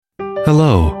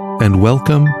Hello, and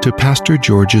welcome to Pastor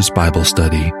George's Bible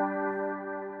Study.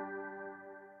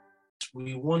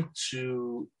 We want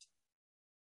to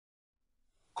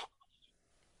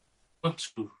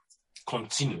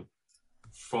continue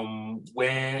from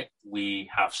where we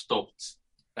have stopped.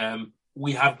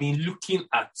 We have been looking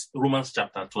at Romans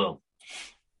chapter 12.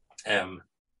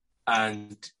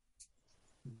 And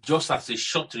just as a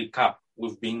short recap,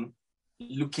 we've been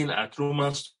looking at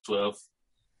Romans 12,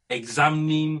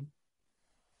 examining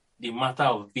the matter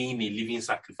of being a living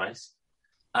sacrifice.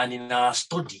 And in our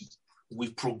study, we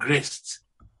progressed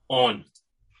on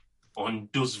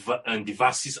those the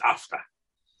verses after.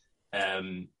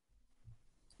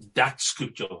 That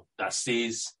scripture that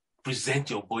says, present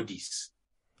your bodies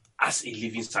as a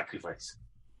living sacrifice.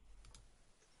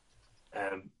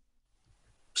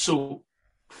 So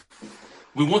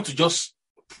we want to just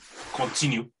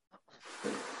continue.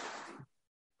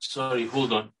 Sorry,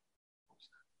 hold on.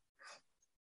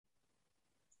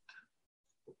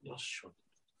 Just short.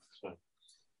 Sorry.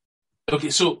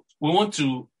 Okay, so we want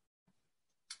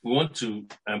to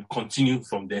continue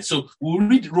from there. So we'll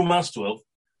read Romans 12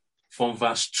 from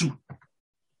verse 2.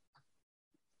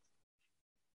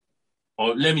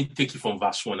 Or let me take it from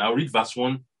verse 1. I'll read verse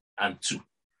 1 and 2.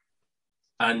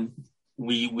 And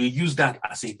we will use that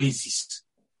as a basis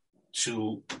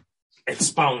to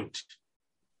expound,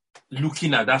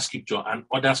 looking at that scripture and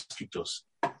other scriptures.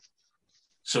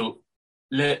 So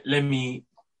let me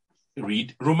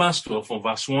read Romans 12 from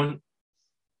verse 1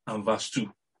 and verse 2.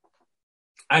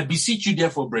 I beseech you,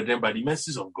 therefore, brethren, by the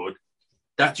mercies of God,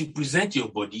 that you present your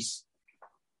bodies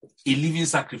a living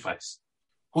sacrifice,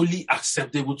 wholly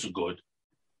acceptable to God,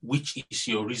 which is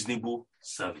your reasonable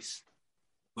service.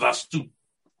 Verse 2.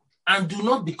 And do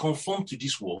not be conformed to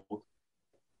this world,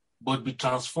 but be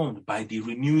transformed by the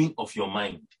renewing of your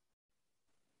mind,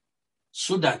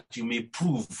 so that you may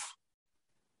prove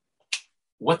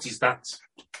what is that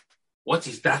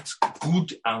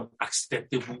good and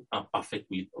acceptable and perfect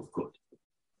will of God.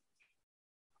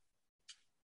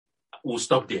 We'll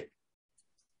stop there.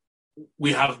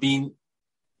 We have been,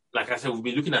 like I said, we've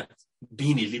been looking at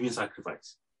being a living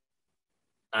sacrifice.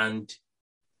 And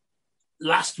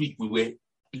last week we were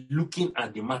looking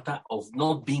at the matter of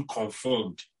not being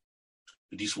conformed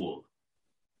to this world.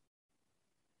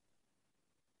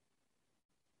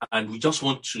 And we just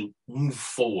want to move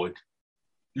forward,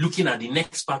 looking at the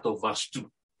next part of verse 2.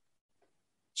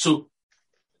 So,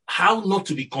 how not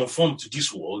to be conformed to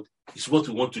this world is what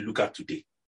we want to look at today.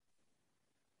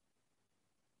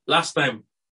 Last time,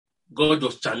 God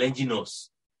was challenging us,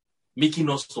 making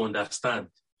us to understand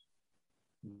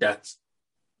that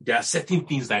there are certain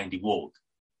things that are in the world.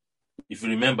 If you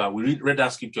remember, we read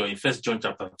that scripture in 1 John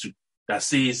chapter 2 that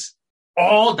says,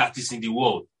 all that is in the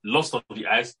world, lust of the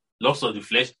eyes, lust of the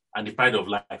flesh, and the pride of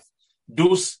life.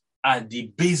 Those are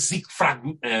the basic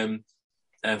foundation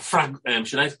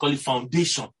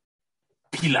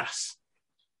pillars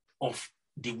of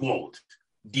the world.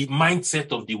 The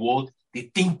mindset of the world, the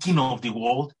thinking of the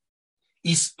world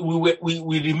is.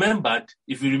 We remembered.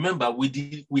 If you remember, we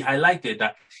highlighted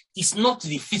that it's not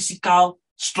the physical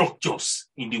structures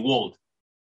in the world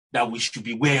that we should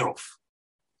be aware of.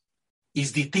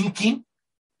 It's the thinking,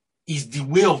 is the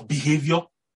way of behavior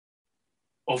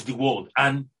of the world,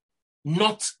 and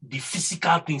not the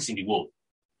physical things in the world.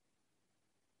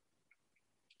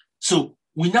 So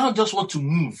we now just want to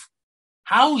move.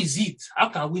 How is it? How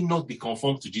can we not be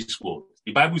conformed to this world?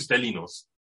 The Bible is telling us,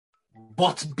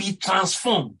 but be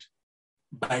transformed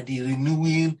by the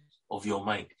renewing of your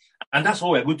mind. And that's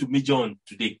what we're going to major on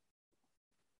today.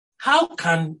 How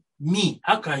can you,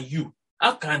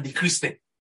 how can the Christian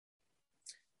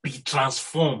be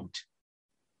transformed?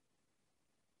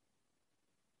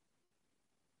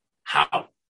 How?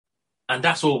 And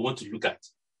that's what we want to look at.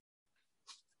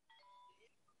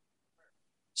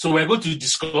 So we're going to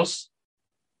discuss,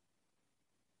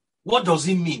 what does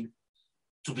it mean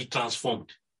to be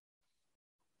transformed?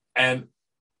 And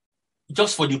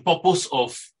just for the purpose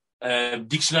of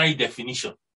dictionary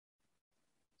definition,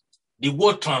 the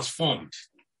word transformed,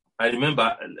 I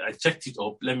remember I checked it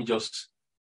up. Let me just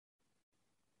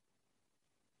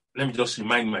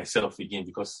remind myself again,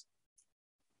 because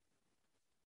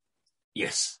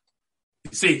yes,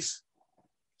 it says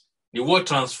the word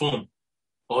transform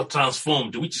or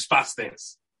transformed, which is past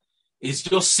tense, is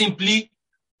just simply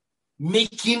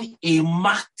making a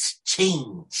marked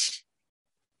change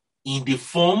in the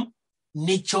form,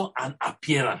 nature, and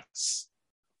appearance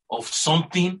of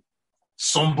something,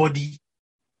 somebody.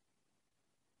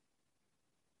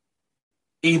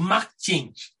 A marked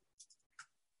change.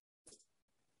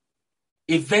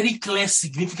 A very clear,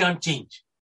 significant change.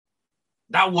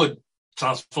 That word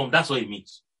Transformed, that's what it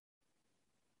means.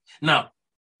 Now,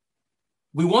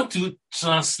 we want to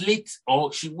translate,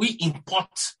 or should we import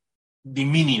the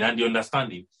meaning and the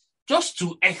understanding just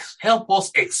to help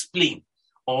us explain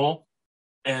or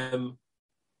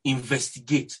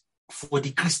investigate for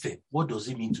the Christian, what does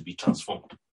it mean to be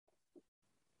transformed?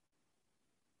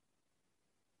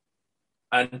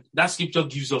 And that scripture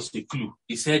gives us the clue.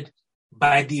 It said,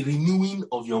 by the renewing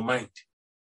of your mind.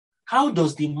 How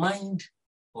does the mind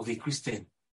of a Christian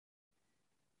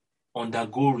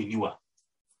undergo renewal?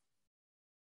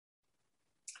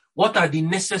 What are the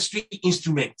necessary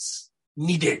instruments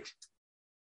needed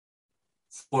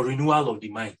for renewal of the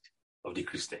mind of the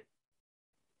Christian?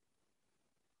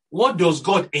 What does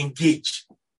God engage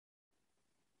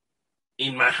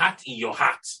in my heart, in your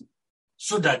heart,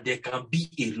 so that there can be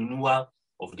a renewal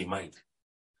of the mind?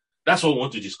 That's what we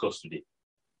want to discuss today.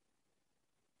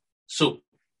 So,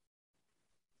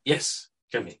 yes,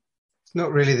 Kevin. It's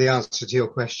not really the answer to your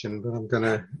question,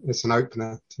 but it's an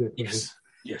opener to your question.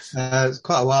 Yes. It's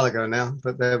quite a while ago now,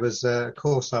 but there was a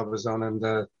course I was on, and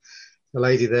the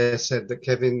lady there said that,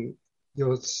 Kevin,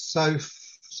 you're so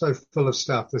full of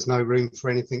stuff, there's no room for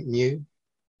anything new.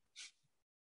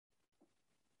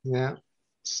 Yeah.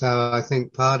 So I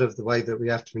think part of the way that we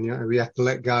have to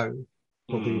let go,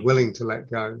 or be willing to let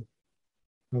go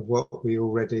of what we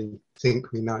already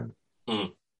think we know.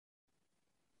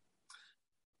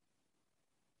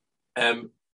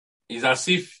 It's as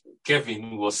if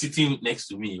Kevin was sitting next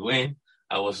to me when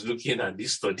I was looking at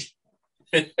this study.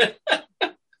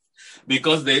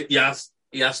 Because he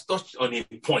has touched on a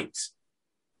point,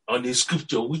 on a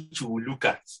scripture which we will look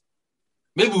at.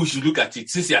 Maybe we should look at it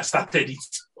since he has started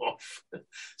it off.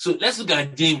 So let's look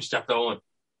at James chapter 1.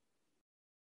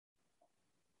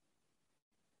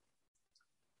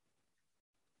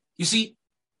 You see,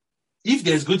 if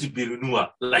there's going to be renewal,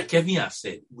 like Kevin has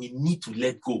said, we need to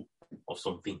let go of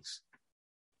some things.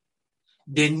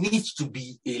 There needs to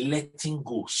be a letting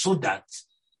go so that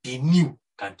the new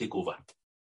can take over.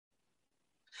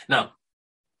 Now,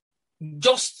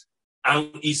 this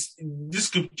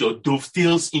scripture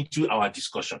dovetails into our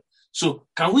discussion. So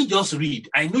can we just read?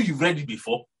 I know you've read it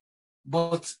before,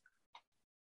 but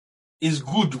it's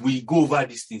good we go over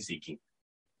these things again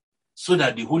so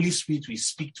that the Holy Spirit will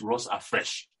speak to us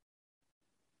afresh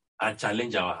and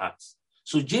challenge our hearts.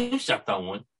 So James chapter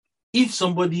 1, if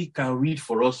somebody can read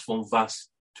for us from verse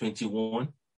 21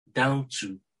 down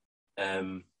to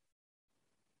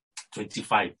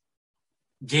 25.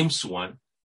 James 1,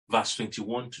 verse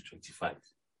 21 to 25.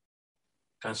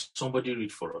 Can somebody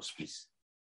read for us, please?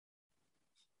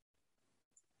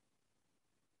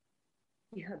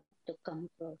 You have to come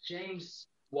first. James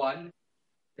 1,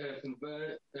 from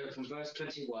verse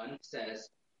 21 says,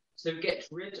 so get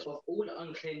rid of all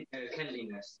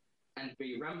uncleanliness and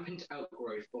be rampant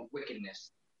outgrowth of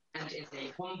wickedness, and in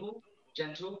a humble,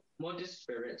 gentle, modest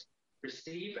spirit,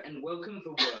 receive and welcome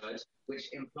the word which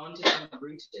implanted and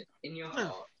rooted in your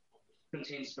heart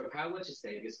contains the power to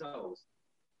save your souls.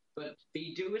 But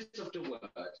be doers of the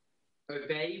word,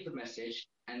 obey the message,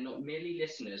 and not merely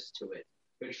listeners to it,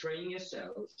 betraying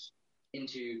yourselves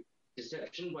into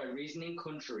deception by reasoning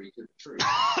contrary to the truth.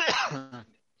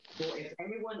 For if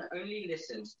anyone only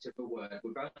listens to the word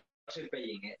without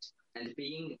obeying it and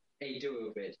being a doer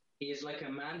of it, he is like a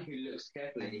man who looks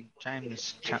carefully.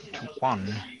 James chapter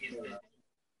 1.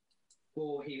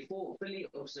 For he thoughtfully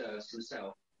observes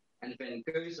himself and then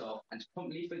goes off and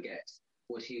promptly forgets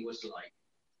what he was like.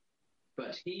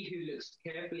 But he who looks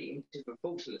carefully into the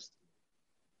faultless,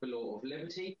 the law of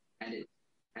liberty, and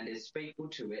is faithful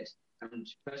to it, and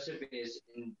perseveres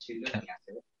into looking at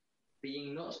it,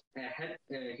 being not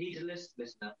a heedless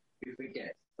listener who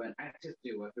forgets, but an active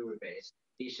doer who obeys,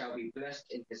 he shall be blessed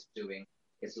in his doing,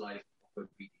 his life of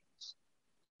obedience.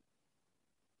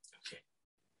 Okay.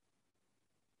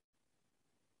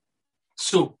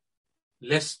 So,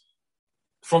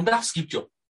 from that scripture,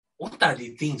 what are the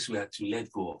things we are to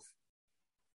let go of?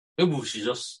 Maybe we should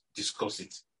just discuss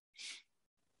it.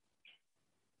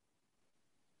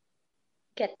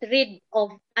 Get rid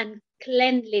of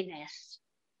uncleanliness.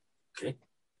 Okay.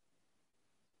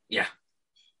 Yeah.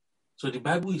 So the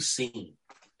Bible is saying,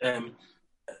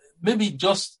 maybe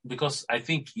just because I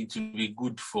think it will be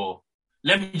good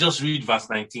let me just read verse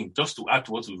 19, just to add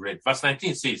to what we read. Verse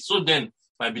 19 says, so then,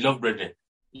 my beloved brethren,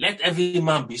 let every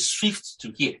man be swift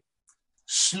to hear,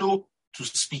 slow to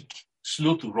speak,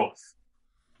 slow to wrath.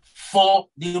 For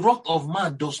the wrath of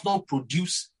man does not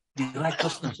produce the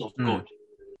righteousness of God.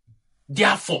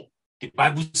 Therefore, the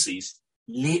Bible says,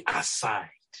 lay aside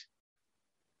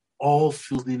all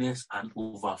filthiness and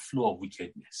overflow of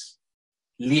wickedness.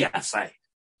 Lay aside.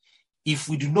 if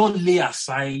we do not lay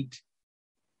aside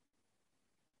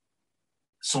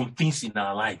some things in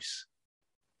our lives,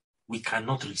 we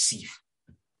cannot receive.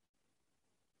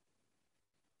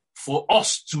 For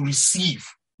us to receive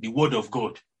the word of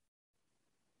God,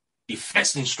 the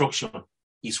first instruction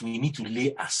is we need to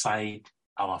lay aside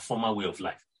our former way of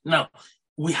life. Now,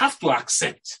 we have to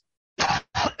accept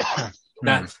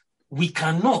that we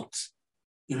cannot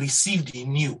receive the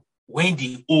new when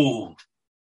the old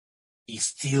is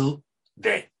still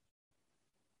there.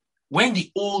 When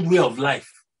the old way of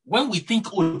life, when we think,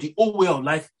 the old way of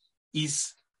life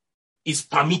is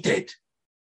permitted,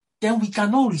 then we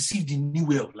cannot receive the new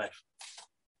way of life,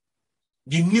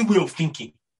 the new way of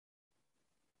thinking,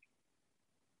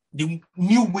 the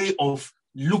new way of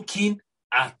looking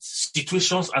at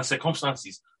situations and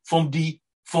circumstances from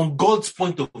God's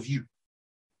point of view.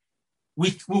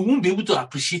 We won't be able to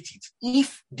appreciate it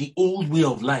if the old way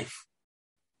of life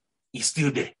is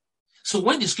still there. So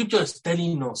when the scripture is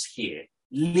telling us here,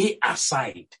 lay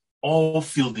aside all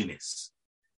filthiness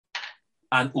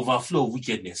and overflow of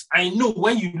wickedness, I know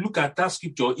when you look at that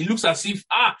scripture, it looks as if,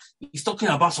 it's talking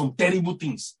about some terrible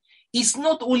things. It's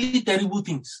not only terrible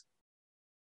things.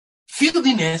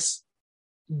 Filthiness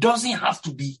doesn't have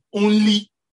to be only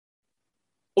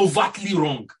overtly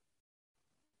wrong.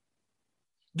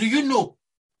 Do you know?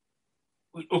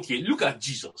 Okay, look at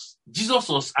Jesus. Jesus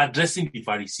was addressing the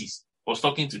Pharisees, was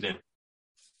talking to them.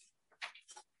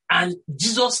 And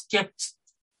Jesus kept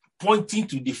pointing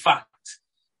to the fact,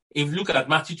 if you look at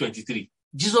Matthew 23,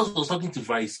 Jesus was talking to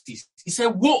Pharisees. He said,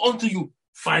 woe unto you,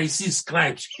 Pharisees,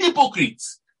 scribes,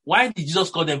 hypocrites. Why did Jesus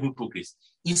call them hypocrites?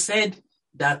 He said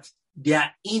that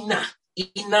their inner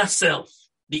self,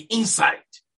 the inside,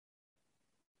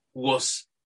 was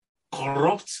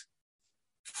corrupt,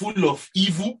 full of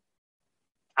evil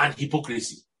and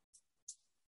hypocrisy.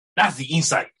 That's the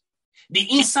inside.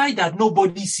 The inside that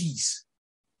nobody sees.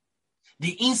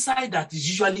 The inside that is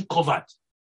usually covered.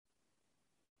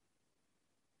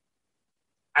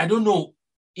 I don't know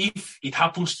if it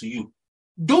happens to you.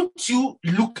 Don't you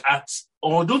look at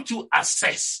or don't you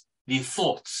assess the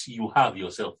thoughts you have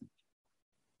yourself?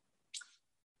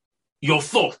 Your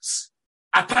thoughts.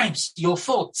 At times, your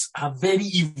thoughts are very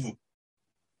evil.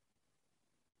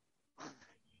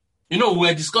 You know, we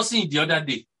were discussing it the other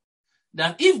day,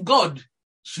 that if God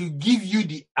should give you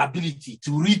the ability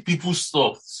to read people's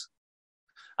thoughts,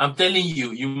 I'm telling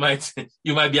you, you might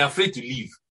be afraid to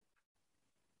leave.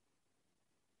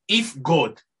 If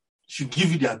God should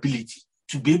give you the ability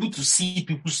to be able to see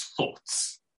people's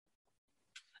thoughts,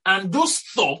 and those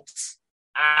thoughts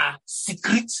are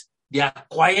secret, they are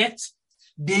quiet,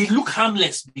 they look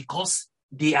harmless because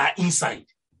they are inside.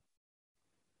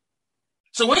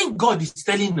 So when God is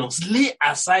telling us, lay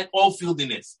aside all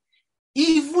filthiness,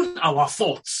 even our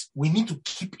thoughts, we need to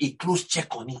keep a close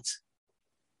check on it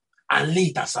and lay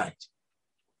it aside.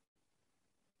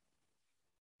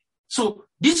 So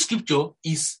this scripture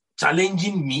is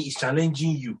challenging me, is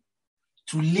challenging you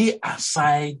to lay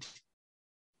aside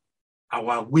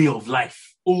our way of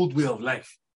life, old way of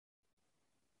life.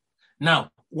 Now,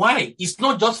 why? It's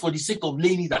not just for the sake of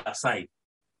laying it aside.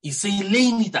 It's saying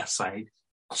laying it aside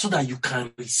so that you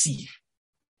can receive.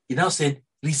 He now said,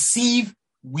 receive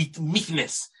with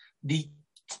meekness. The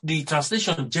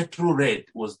translation Jethro read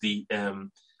was the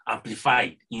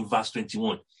Amplified in verse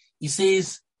 21. He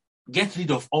says, get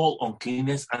rid of all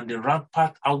uncleanness and the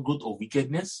rampant outgrowth of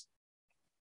wickedness,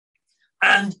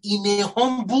 and in a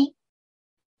humble,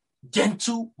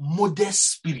 gentle,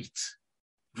 modest spirit,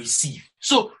 receive.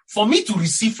 So for me to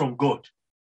receive from God,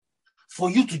 for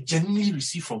you to genuinely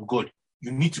receive from God,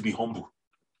 you need to be humble.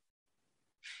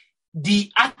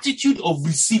 The attitude of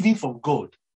receiving from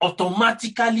God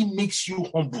automatically makes you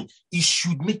humble. It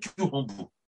should make you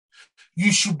humble.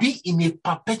 You should be in a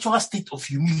perpetual state of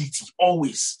humility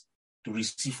always to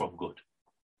receive from God.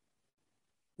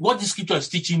 What the scripture is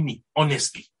teaching me,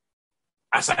 honestly,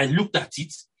 as I looked at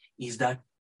it, is that,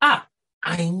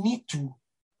 I need to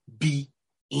be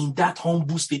in that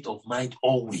humble state of mind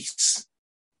always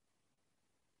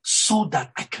so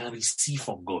that I can receive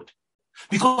from God.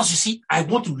 Because you see, I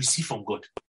want to receive from God.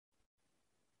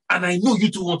 And I know you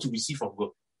too want to receive from God.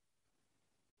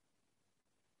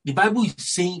 The Bible is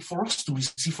saying for us to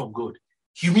receive from God,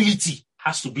 humility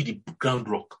has to be the ground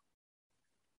rock.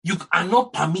 You are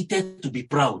not permitted to be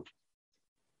proud.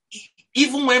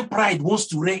 Even when pride wants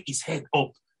to rear its head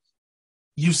up,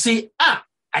 you say,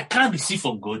 I can't receive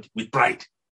from God with pride.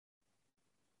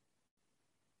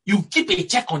 You keep a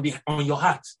check on your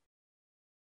heart.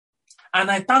 And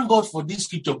I thank God for this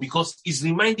scripture because it's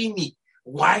reminding me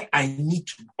why I need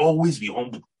to always be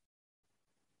humble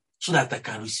so that I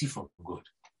can receive from God.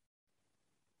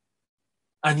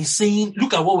 And he's saying,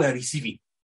 look at what we are receiving.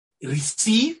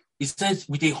 Receive, it says,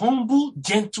 with a humble,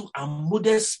 gentle, and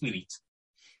modest spirit.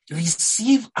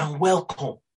 Receive and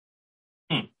welcome.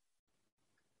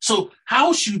 So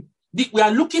how should, we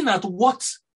are looking at what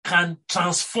can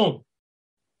transform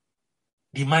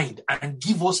the mind and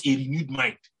give us a renewed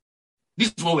mind.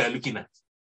 This is what we are looking at.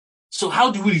 So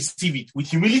how do we receive it? With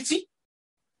humility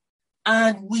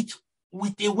and with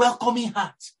a welcoming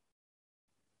heart.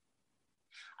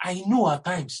 I know at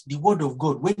times the word of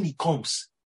God, when it comes,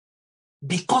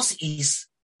 because it's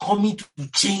coming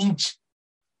to change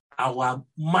our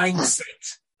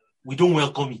mindset, we don't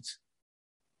welcome it.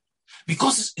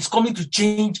 Because it's coming to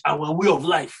change our way of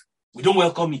life, we don't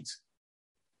welcome it.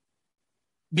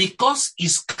 Because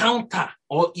it's counter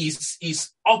or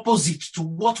is opposite to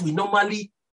what we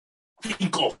normally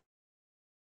think of,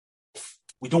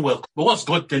 we don't welcome. But what's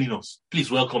God telling us?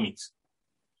 Please welcome it.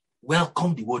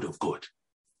 Welcome the word of God.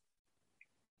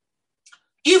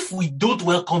 If we don't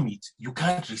welcome it, you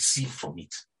can't receive from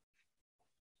it.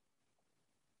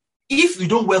 If you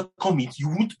don't welcome it, you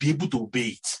won't be able to obey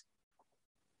it.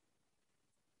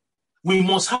 We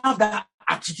must have that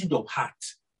attitude of heart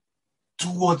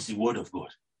towards the word of God.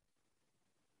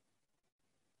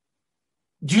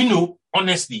 Do you know,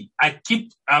 honestly,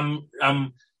 I'm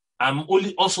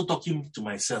only also talking to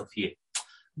myself here.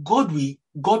 God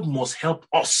must help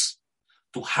us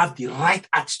to have the right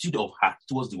attitude of heart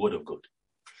towards the word of God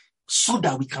so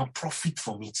that we can profit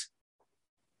from it.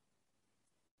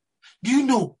 Do you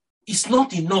know, it's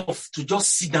not enough to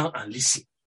just sit down and listen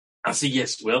and say,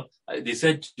 yes, well, they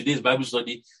said today's Bible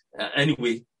study,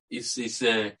 anyway, it's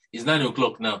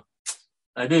 9:00 now.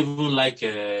 I don't even like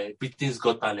Britain's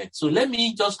Got Talent. So let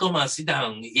me just come and sit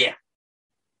down here.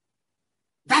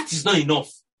 That is not enough.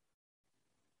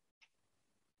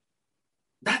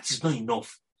 That is not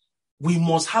enough. We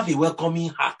must have a welcoming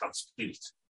heart and spirit.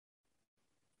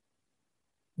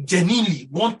 Genuinely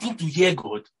wanting to hear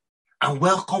God and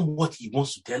welcome what he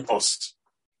wants to tell us.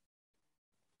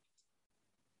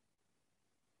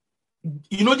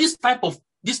 You know, this type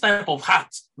of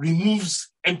heart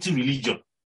removes empty religion.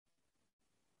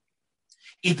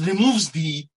 It removes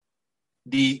the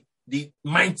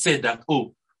mindset that,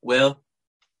 oh, well,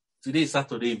 today is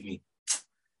Saturday evening.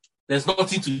 There's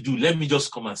nothing to do. Let me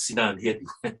just come and sit down and hear.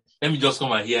 Let me just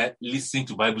come and listen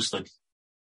to Bible study.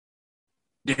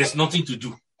 There's nothing to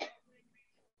do.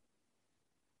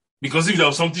 Because if there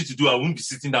was something to do, I wouldn't be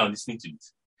sitting down listening to it.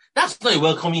 That's not a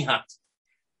welcoming heart.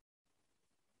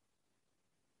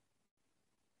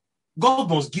 God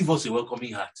must give us a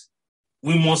welcoming heart.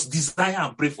 We must desire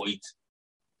and pray for it.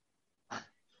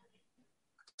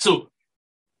 So,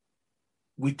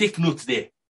 we take note there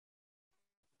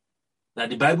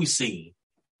that the Bible is saying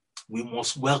we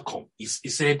must welcome. It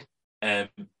said,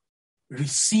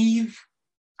 receive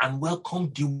and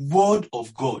welcome the word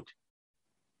of God,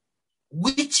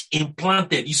 which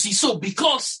implanted. You see, so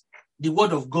because the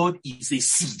word of God is a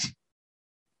seed,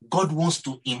 God wants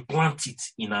to implant it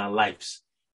in our lives.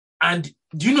 And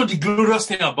do you know the glorious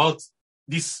thing about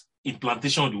this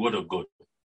implantation of the word of God?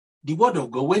 The word of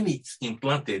God, when it's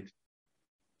implanted,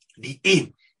 the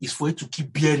aim is for it to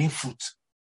keep bearing fruit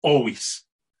always.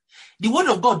 The word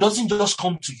of God doesn't just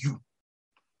come to you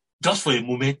just for a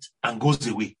moment and goes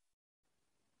away.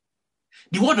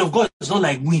 The word of God is not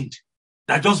like wind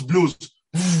that just blows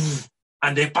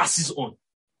and then passes on.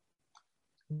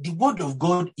 The word of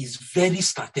God is very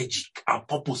strategic and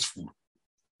purposeful.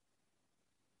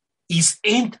 It's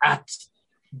aimed at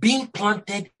being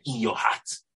planted in your heart,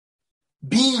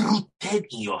 being rooted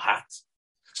in your heart,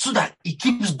 so that it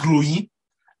keeps growing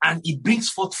and it brings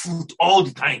forth fruit all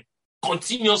the time,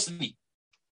 continuously.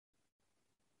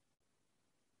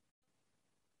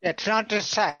 Yeah, can I just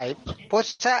say,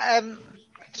 what's that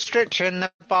scripture in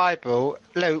the Bible,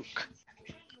 Luke,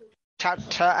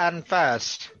 chapter and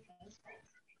verse?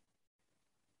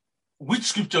 Which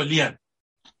scripture, Leon?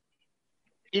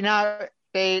 You know,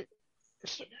 the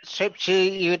scripture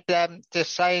you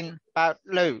just saying about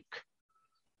Luke.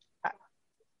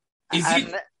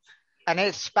 And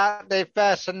it's about the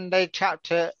verse and the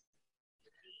chapter.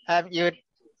 You would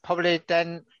probably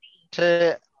then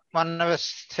to one of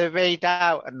us to read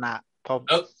out and that.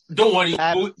 Don't worry,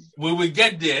 we will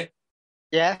get there.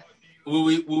 Yeah.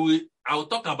 We will. I'll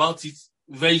talk about it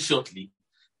very shortly.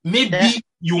 Maybe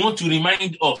you want to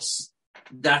remind us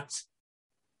that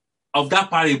of that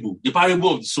parable, the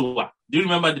parable of the sower. Do you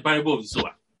remember the parable of the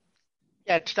sower?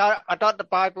 Yeah, I got the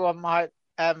Bible on my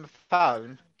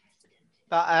phone,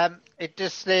 but it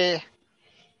just I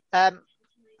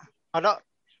got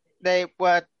the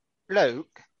word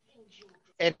Luke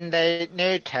in the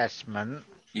New Testament.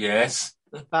 Yes.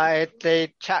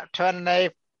 the chapter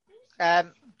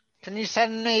and can you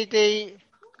send me the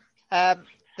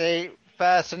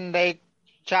verse and the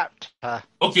chapter?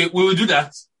 Okay, we will do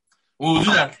that.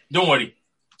 Don't worry.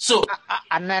 So,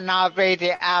 and then I'll read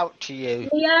it out to you.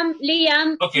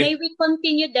 Liam, okay. May we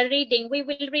continue the reading? We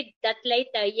will read that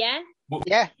later, yeah?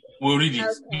 Yeah. We'll read it.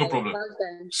 Okay, No problem. well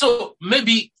done. So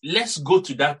maybe let's go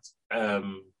to that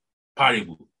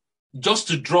parable just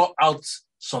to draw out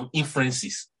some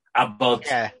inferences about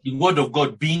the word of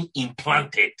God being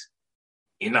implanted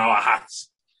in our hearts.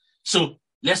 So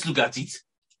let's look at it.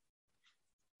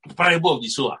 The parable of the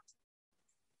sower.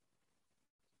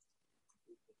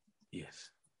 Yes.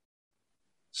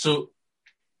 So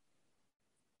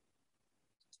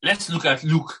let's look at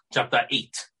Luke chapter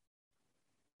 8.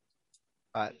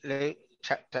 Luke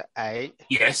chapter 8.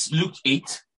 Yes, Luke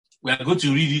 8. We are going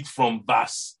to read it from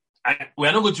verse. We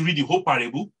are not going to read the whole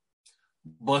parable,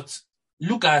 but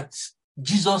look at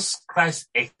Jesus Christ's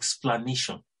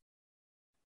explanation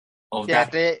of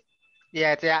that. The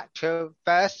actual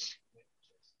verse.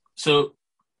 So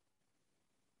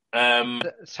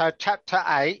chapter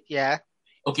 8, yeah.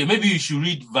 Okay, maybe you should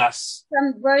read verse.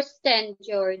 From verse 10,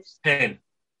 George. 10.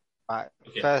 Right,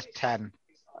 okay. Verse 10.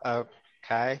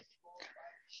 Okay.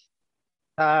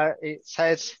 It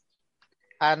says,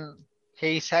 and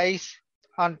he says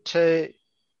unto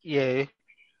you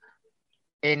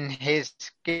in his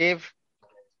give.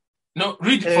 No,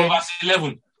 read from verse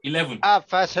 11. 11.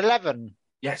 Verse 11.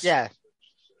 Yes. Yeah.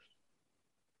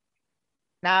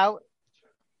 Now,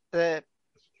 it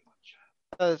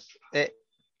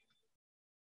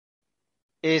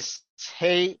is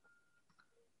he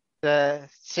the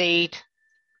seed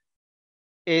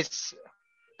is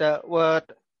the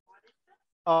word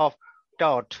of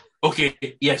God. Okay,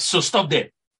 yes. So stop there.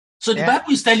 So the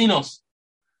Bible is telling us.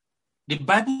 The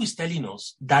Bible is telling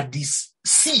us that this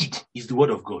seed is the word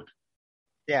of God.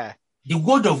 Yeah. The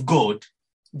word of God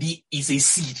is a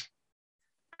seed.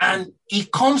 And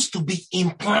it comes to be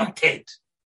implanted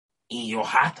in your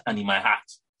heart and in my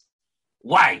heart.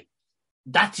 Why?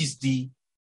 That is the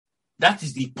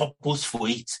purpose for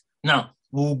it. Now,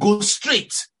 we'll go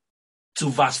straight to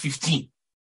verse 15.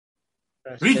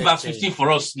 Read verse 15 for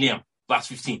us, Liam. Verse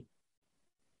 15.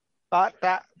 But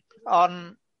that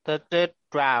on the good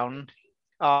ground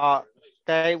are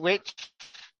they which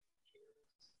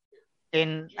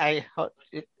in a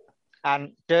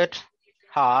and good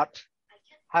heart,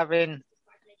 having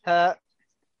heard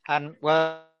and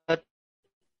word,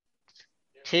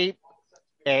 keep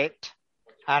it,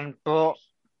 and brought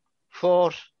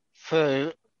forth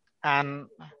fruit and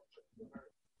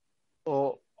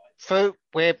or fruit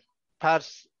with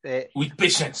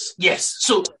patience. Yes.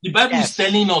 So the Bible is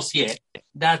telling us here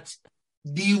that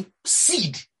the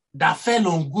seed that fell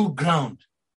on good ground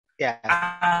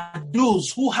are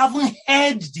those who haven't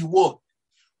heard the word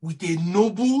with a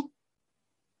noble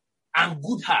and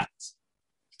good heart.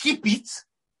 Keep it.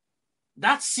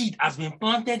 That seed has been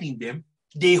planted in them.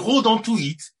 They hold on to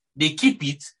it. They keep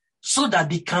it so that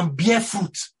they can bear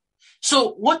fruit.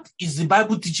 So what is the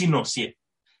Bible teaching us here?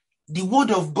 The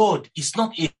word of God is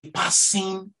not a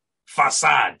passing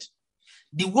facade.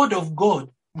 The word of God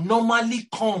normally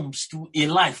comes to a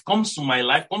life, comes to my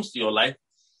life, comes to your life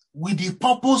with the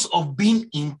purpose of being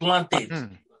implanted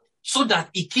so that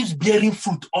it keeps bearing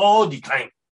fruit all the time.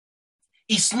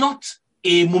 It's not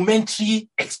a momentary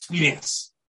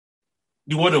experience,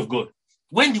 the word of God.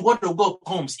 When the word of God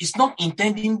comes, it's not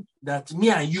intending that me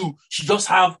and you should just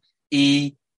have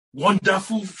a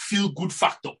wonderful feel-good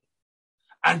factor.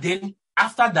 And then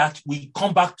after that, we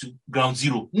come back to ground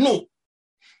zero. No.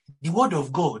 The word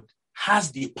of God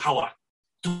has the power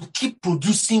to keep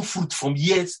producing fruit for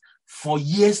years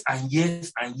and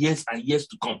years and years and years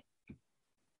to come.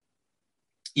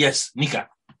 Yes, Nika.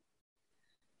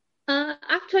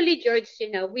 Actually, George,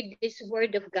 with this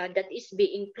word of God that is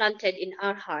being planted in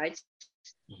our hearts,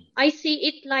 I see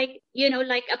it like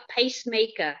a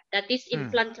pacemaker that is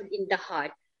implanted in the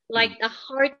heart. Like the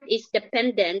heart is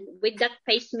dependent with that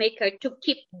pacemaker to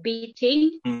keep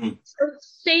beating. So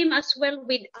same as well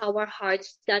with our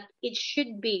hearts, that it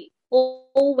should be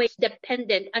always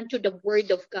dependent unto the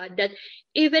word of God. That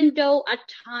even though at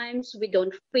times we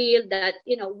don't feel that,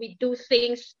 we do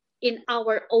things in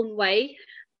our own way,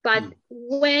 but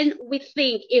when we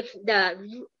think if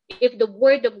the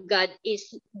word of God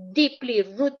is deeply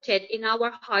rooted in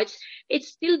our hearts, it's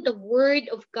still the word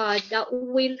of God that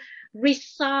will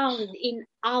resound in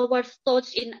our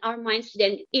thoughts, in our minds.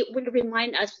 Then it will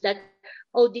remind us that,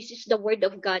 this is the word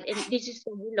of God and this is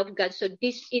the will of God. So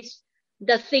this is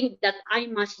the thing that I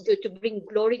must do to bring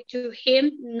glory to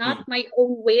Him, not my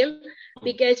own will,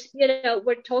 because,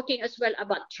 we're talking as well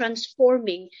about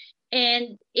transforming.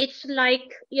 And it's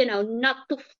like, not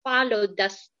to follow the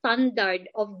standard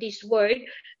of this word,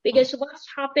 because what's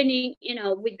happening,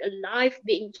 with life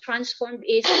being transformed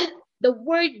is the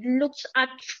word looks at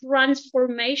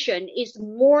transformation is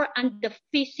more on the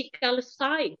physical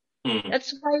side.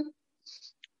 That's why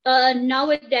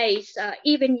nowadays,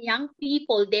 even young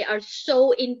people, they are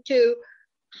so into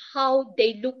how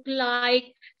they look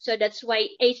like. So that's why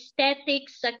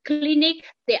aesthetics clinic,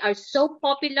 they are so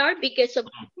popular because of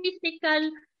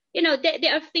physical, they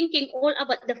are thinking all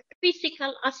about the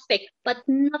physical aspect, but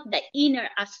not the inner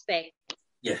aspect.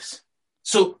 Yes.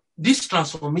 So this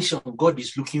transformation God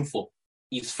is looking for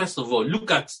is, first of all,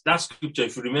 look at that scripture.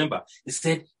 If you remember, it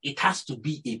said it has to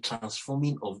be a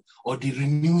transforming of, or the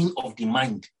renewing of the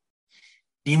mind.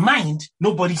 The mind,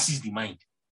 nobody sees the mind.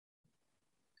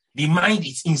 The mind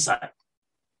is inside.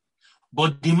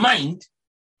 But the mind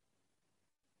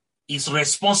is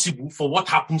responsible for what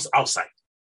happens outside.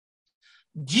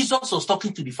 Jesus was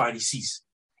talking to the Pharisees.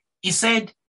 He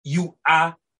said,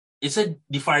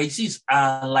 the Pharisees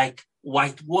are like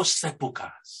whitewashed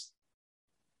sepulchres.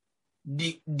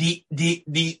 The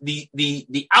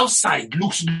outside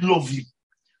looks lovely,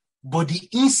 but the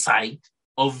inside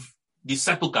of the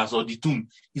sepulchres or the tomb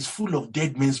is full of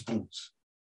dead men's bones.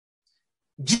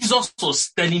 Jesus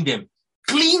was telling them,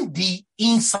 clean the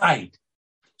inside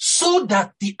so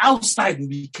that the outside will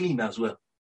be clean as well.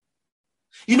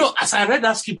 As I read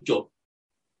that scripture,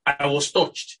 I was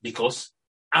touched because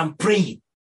I'm praying.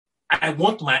 I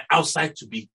want my outside to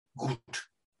be good.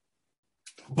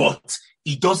 But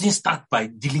it doesn't start by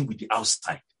dealing with the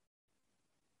outside.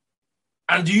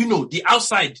 And the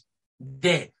outside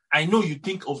there, I know you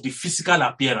think of the physical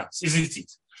appearance, isn't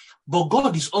it? But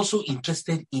God is also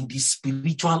interested in the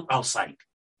spiritual outside.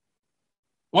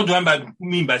 What do I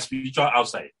mean by spiritual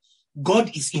outside?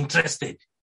 God is interested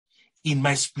in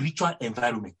my spiritual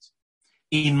environment,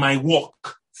 in my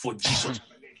work for Jesus,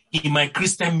 in my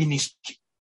Christian ministry,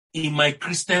 in my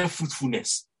Christian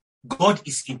fruitfulness. God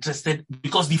is interested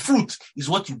because the fruit is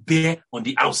what you bear on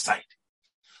the outside.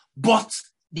 But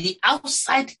the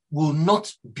outside will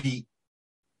not be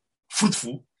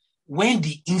fruitful when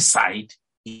the inside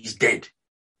is dead.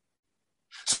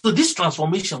 So this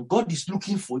transformation, God is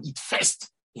looking for it first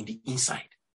in the inside.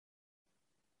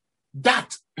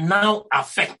 That now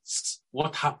affects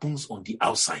what happens on the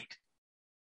outside.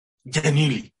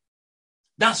 Genuinely.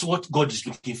 That's what God is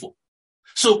looking for.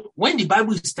 So when the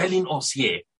Bible is telling us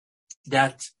here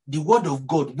that the word of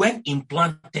God, when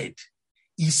implanted,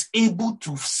 is able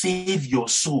to save your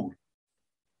soul,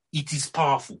 it is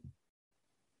powerful.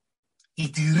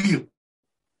 It is real.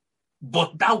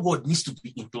 But that word needs to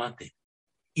be implanted.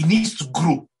 It needs to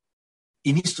grow.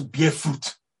 It needs to bear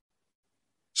fruit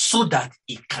so that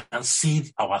it can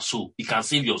save our soul. It can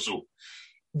save your soul.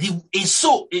 The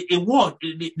soul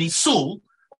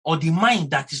or the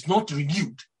mind that is not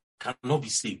renewed cannot be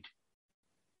saved.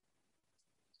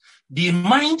 The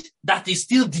mind that is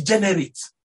still degenerate,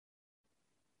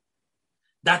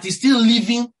 that is still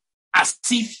living as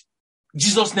if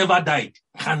Jesus never died,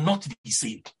 cannot be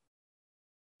saved.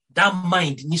 That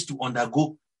mind needs to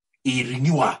undergo a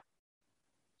renewal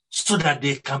so that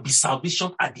there can be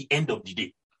salvation at the end of the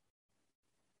day.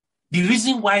 The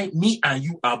reason why me and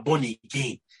you are born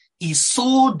again is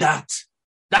so that's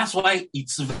why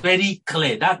it's very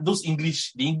clear that the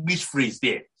English phrase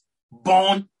there,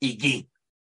 born again,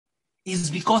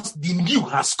 is because the new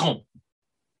has come.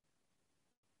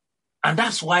 And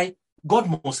that's why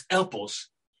God must help us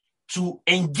to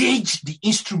engage the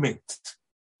instrument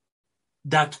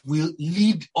that will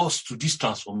lead us to this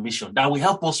transformation, that will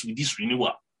help us with this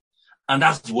renewal. And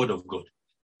that's the word of God.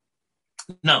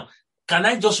 Now, can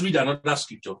I just read another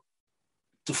scripture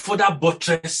to further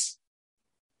buttress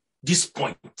this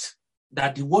point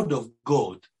that the word of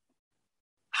God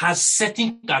has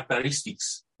certain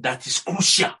characteristics that is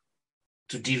crucial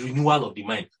to the renewal of the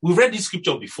mind? We've read this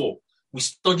scripture before. We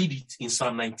studied it in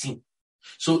Psalm 19.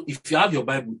 So if you have your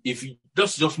Bible, if you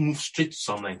just move straight to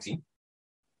Psalm 19.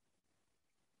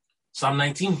 Psalm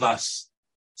 19 verse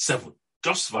 7.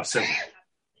 Just verse 7.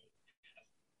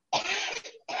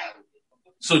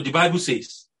 So the Bible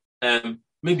says,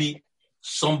 maybe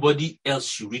somebody else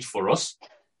should read for us.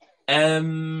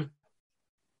 Can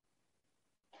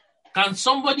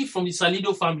somebody from the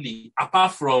Salido family,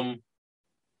 apart from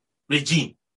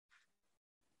Regine,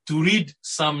 to read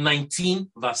Psalm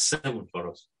 19 verse 7 for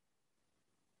us?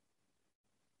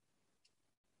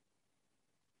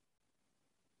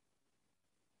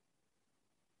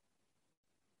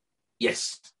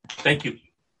 Yes. Thank you.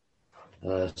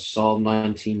 Psalm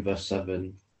 19, verse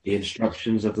 7. The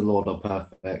instructions of the Lord are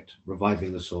perfect,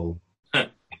 reviving the soul.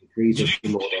 The decrees of the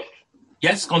Lord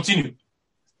Yes, continue.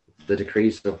 The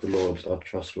decrees of the Lord are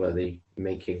trustworthy,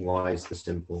 making wise the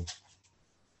simple.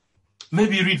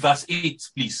 Maybe read verse 8,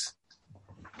 please.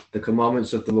 The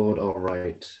commandments of the Lord are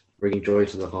right, bringing joy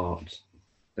to the heart.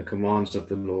 The commands of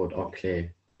the Lord are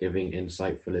clear, giving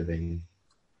insight for living.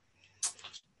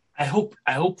 I hope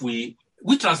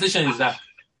which translation is that?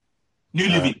 New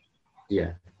Living.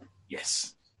 Yeah.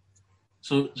 Yes.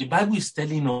 So the Bible is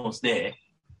telling us there.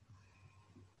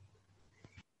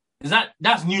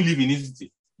 That's New Living, isn't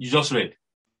it? You just read.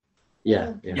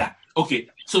 Yeah. Okay.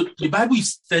 So the Bible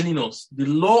is telling us the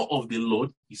law of the Lord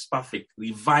is perfect,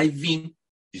 reviving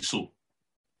the soul.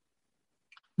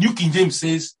 New King James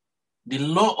says the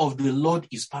law of the Lord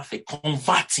is perfect,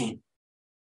 converting.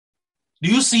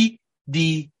 Do you see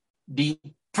the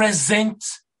present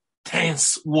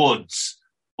tense words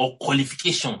or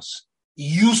qualifications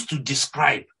used to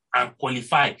describe and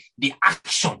qualify the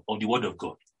action of the word of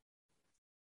God?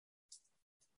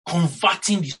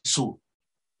 Converting the soul.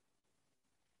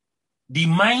 The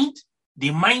mind, the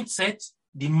mindset,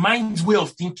 the mind's way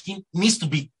of thinking needs to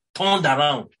be turned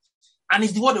around. And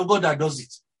it's the word of God that does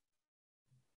it.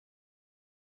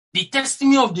 The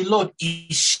testimony of the Lord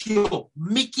is sure,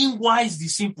 making wise the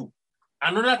simple.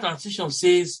 Another translation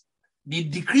says, the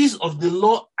decrees of the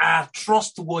law are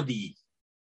trustworthy.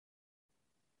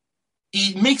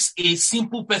 It makes a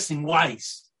simple person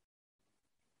wise.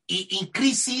 It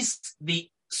increases the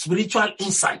spiritual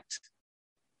insight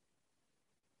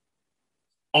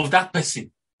of that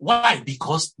person. Why?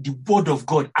 Because the word of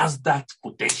God has that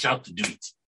potential to do it.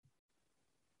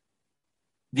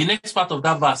 The next part of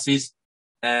that verse says,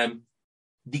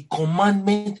 the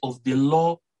commandment of the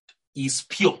law is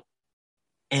pure,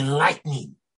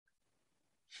 enlightening.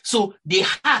 So the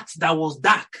heart that was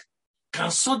dark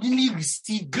can suddenly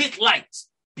receive great light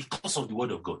because of the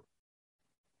word of God.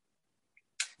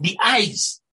 The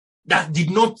eyes that did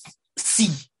not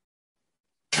see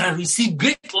can receive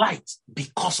great light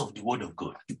because of the word of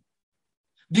God.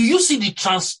 Do you see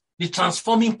the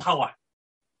transforming power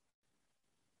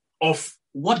of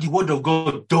what the word of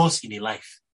God does in a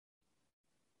life?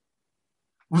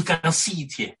 We can see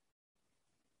it here.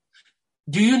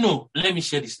 Do you know? Let me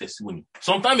share this testimony.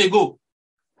 Some time ago,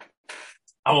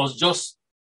 I was just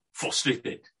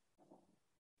frustrated.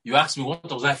 You asked me,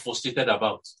 what was I frustrated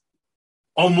about?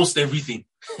 Almost everything.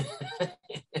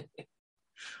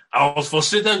 I was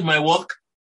frustrated with my work.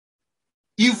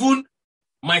 Even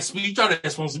my spiritual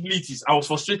responsibilities, I was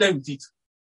frustrated with it.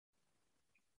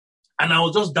 And I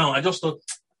was just down. I just thought,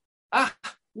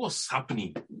 what's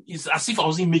happening? It's as if I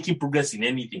wasn't making progress in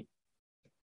anything.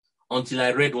 Until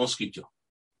I read one scripture.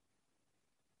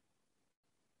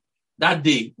 That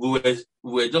day, we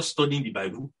were just studying the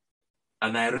Bible,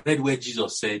 and I read where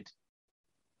Jesus said,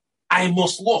 I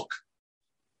must walk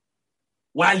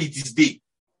while it is day,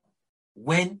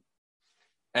 when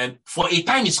for a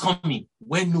time is coming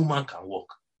when no man can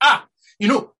walk.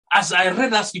 As I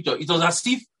read that scripture, it was as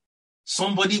if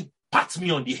somebody pat me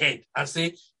on the head and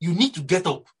say, you need to get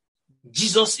up.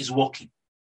 Jesus is walking.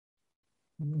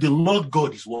 The Lord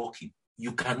God is walking.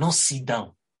 You cannot sit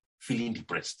down feeling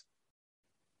depressed.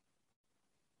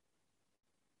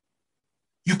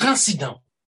 You can't sit down.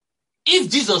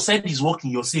 If Jesus said he's walking,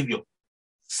 your Savior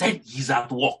said he's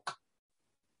at work.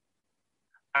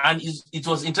 And it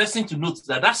was interesting to note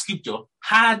that scripture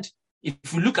had, if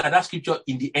you look at that scripture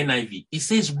in the NIV, it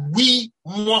says, we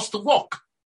must walk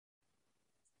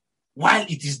while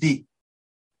it is day.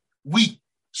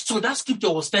 So that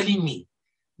scripture was telling me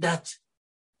that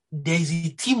there is a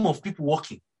team of people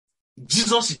walking.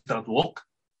 Jesus is at work.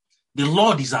 The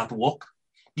Lord is at work.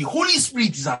 The Holy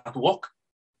Spirit is at work.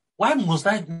 Why must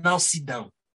I now sit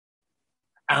down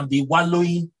and be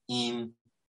wallowing in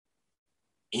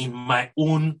my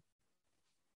own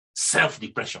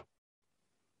self-depression?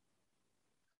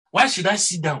 Why should I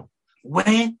sit down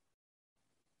when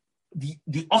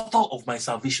the author of my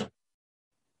salvation,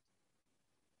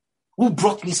 who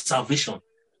brought me salvation,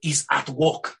 is at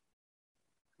work?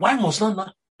 Why must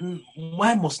not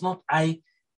I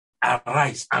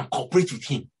arise and cooperate with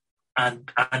him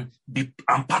and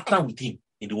partner with him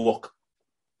in the work?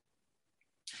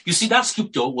 You see, that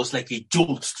scripture was like a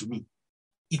jolt to me.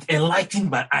 It enlightened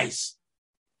my eyes.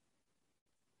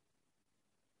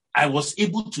 I was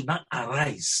able to now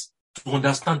arise to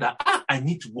understand that I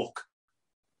need to walk.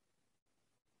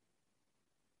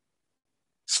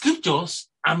 Scriptures,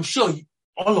 I'm sure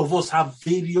all of us have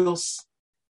various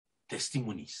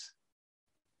testimonies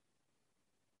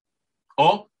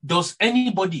Or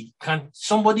can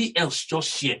somebody else just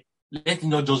share? Let it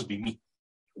not just be me.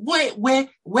 Where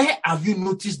have you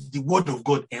noticed the word of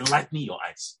God enlightening your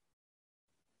eyes?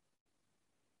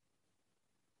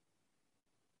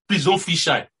 Please don't feel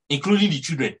shy, including the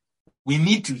children. We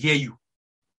need to hear you.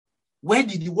 Where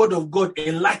did the word of God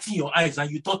enlighten your eyes and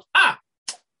you thought,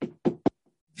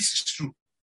 this is true?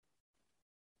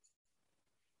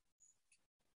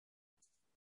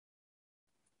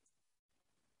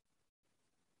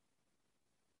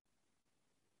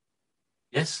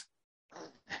 Yes?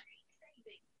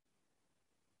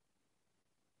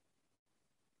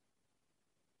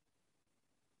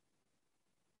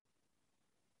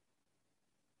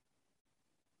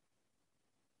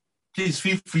 Please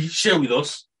feel free, share with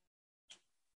us.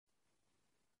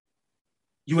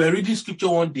 You were reading scripture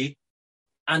one day,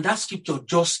 and that scripture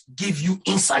just gave you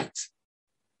insight,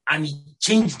 and it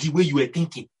changed the way you were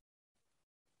thinking.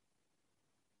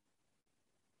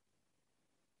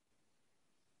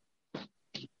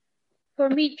 For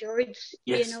me, George,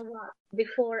 Yes. you know what?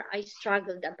 Before I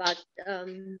struggled about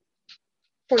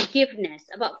forgiveness,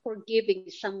 about forgiving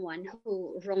someone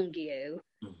who wronged you,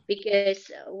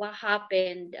 because what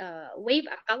happened way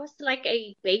back, I was like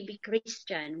a baby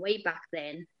Christian way back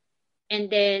then. And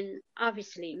then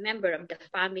obviously member of the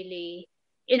family,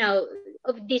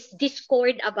 of this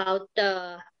discord about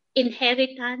the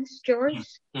inheritance,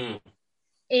 George.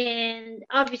 And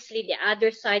obviously the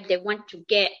other side, they want to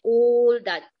get all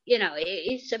that,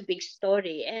 it's a big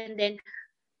story. And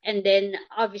then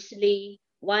obviously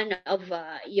one of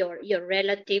your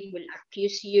relative will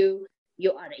accuse you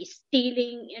are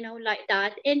stealing, like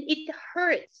that. And it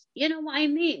hurts, you know what I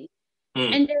mean?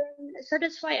 And then, so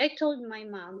that's why I told my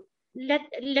mom, let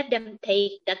them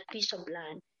take that piece of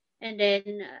land. And then,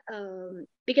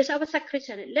 because I was a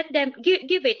Christian, let them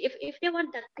give it. If they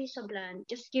want that piece of land,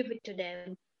 just give it to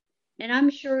them. And I'm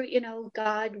sure,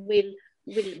 God will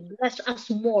bless us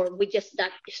more with just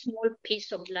that small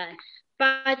piece of land.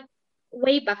 But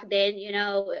way back then,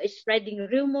 spreading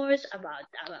rumors about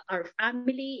our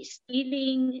family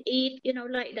stealing it,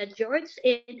 like that, George.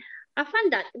 And I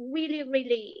found that really,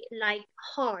 really like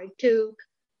hard to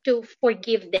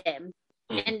forgive them.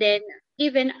 And then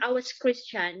even I was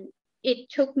Christian, it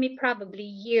took me probably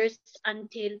years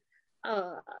until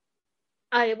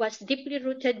I was deeply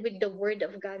rooted with the word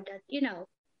of God that,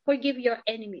 forgive your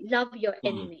enemy, love your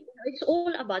enemy. It's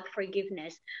all about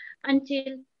forgiveness.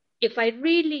 Until if I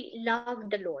really love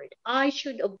the Lord, I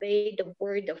should obey the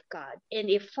word of God. And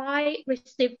if I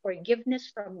receive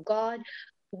forgiveness from God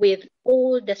with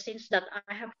all the sins that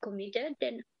I have committed,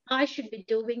 then I should be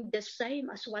doing the same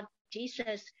as what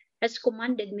Jesus has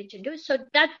commanded me to do. So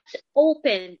that's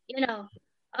open,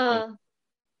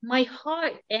 my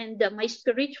heart and my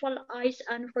spiritual eyes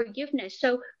and forgiveness.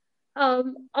 So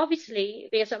obviously,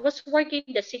 because I was working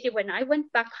in the city, when I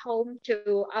went back home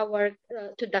to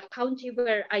to the county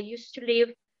where I used to live,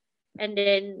 and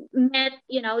then met,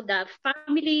 the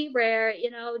family where,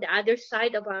 the other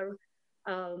side of our,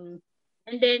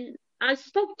 and then I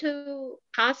spoke to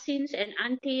cousins and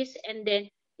aunties, and then,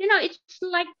 it's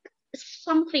like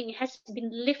something has been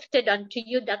lifted unto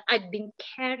you that I've been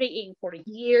carrying for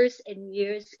years and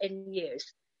years and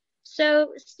years.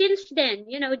 So since then,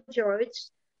 George,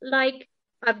 like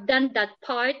I've done that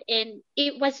part, and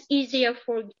it was easier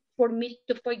for me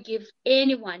to forgive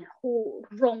anyone who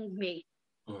wronged me.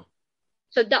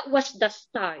 So that was the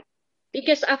start,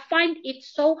 because I find it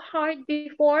so hard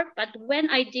before, but when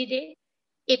I did it,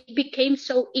 it became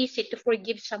so easy to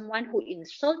forgive someone who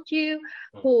insult you,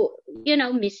 who,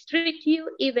 mistreat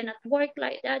you, even at work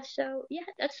like that. So yeah,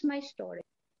 that's my story.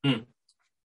 I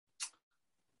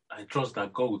trust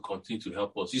that God will continue to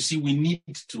help us. You see, we need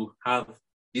to have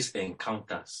these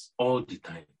encounters all the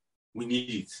time. We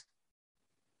need it.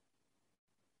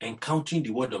 Encountering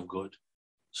the word of God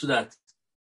so that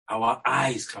our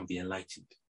eyes can be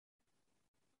enlightened.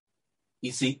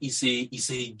 It's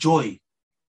a joy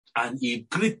and a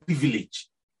great privilege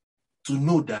to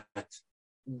know that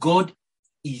God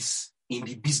is in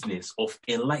the business of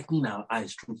enlightening our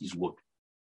eyes through his word.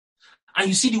 And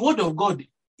you see, the word of God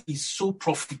is so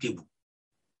profitable.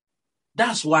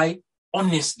 That's why,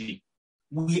 honestly,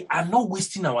 we are not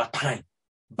wasting our time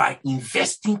by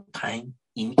investing time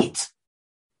in it,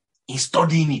 in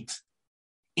studying it,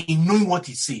 in knowing what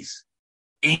it says,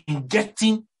 in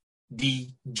getting the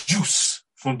juice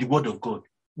from the word of God.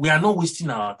 We are not wasting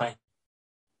our time.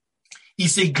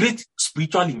 It's a great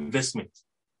spiritual investment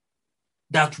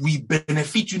that will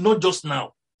benefit you not just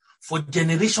now, for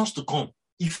generations to come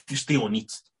if you stay on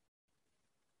it.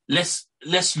 Let's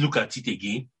look at it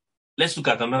again. Let's look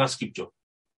at another scripture,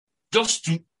 just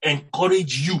to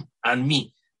encourage you and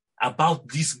me about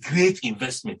this great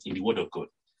investment in the Word of God.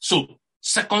 So,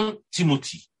 2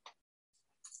 Timothy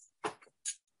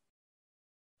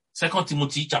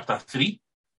chapter 3.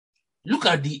 Look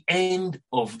at the end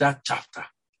of that chapter.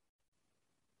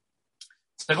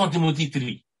 2 Timothy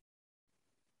 3.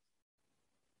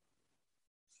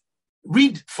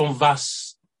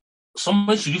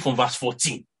 Somebody should read from verse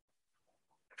 14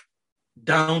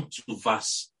 down to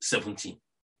verse 17.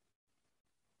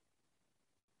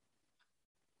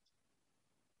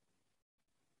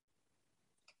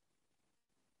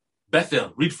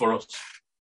 Bethel, read for us.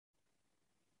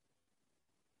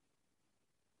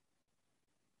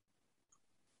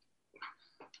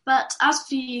 But as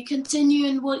for you, continue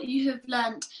in what you have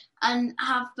learnt and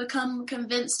have become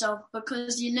convinced of,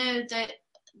 because you know that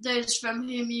those from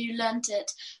whom you learnt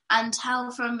it, and how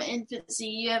from infancy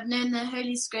you have known the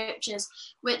Holy Scriptures,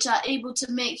 which are able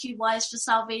to make you wise for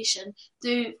salvation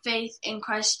through faith in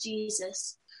Christ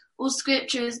Jesus. All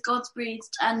Scripture is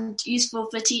God-breathed and useful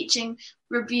for teaching,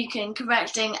 rebuking,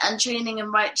 correcting, and training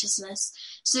in righteousness,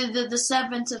 so that the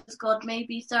servant of God may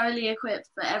be thoroughly equipped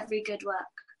for every good work.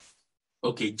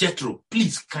 Okay, Jethro,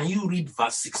 please, can you read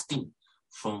verse 16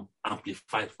 from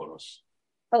Amplified for us?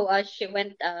 Oh, she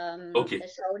went. Okay.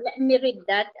 So let me read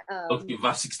that. Okay,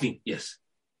 verse 16, yes.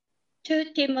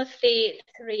 2 Timothy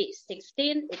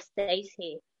 3:16, it says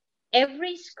here,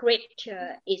 every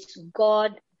scripture is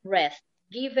God-breathed,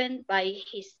 given by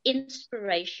his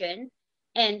inspiration,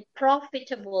 and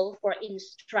profitable for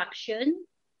instruction,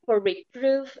 for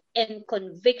reproof and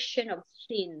conviction of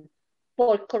sin,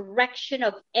 for correction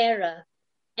of error,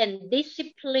 and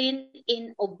discipline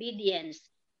in obedience,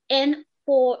 and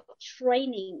for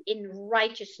training in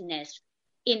righteousness,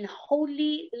 in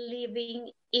holy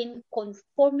living, in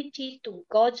conformity to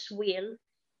God's will,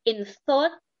 in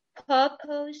thought,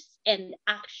 purpose, and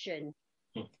action.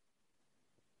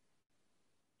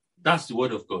 That's the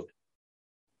Word of God.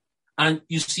 And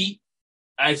you see,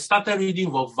 I started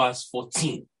reading from verse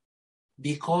 14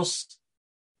 because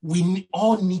we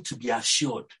all need to be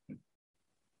assured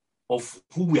of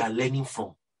who we are learning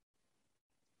from.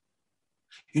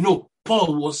 You know,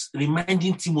 Paul was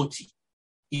reminding Timothy.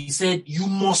 He said, you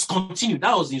must continue.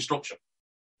 That was the instruction.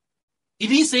 He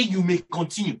didn't say you may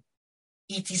continue.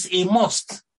 It is a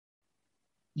must.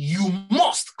 You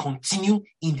must continue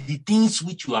in the things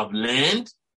which you have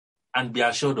learned and be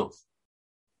assured of,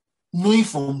 knowing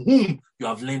from whom you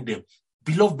have learned them.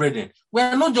 Beloved brethren, we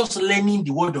are not just learning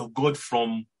the Word of God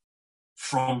from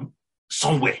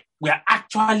somewhere. We are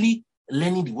actually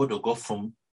learning the Word of God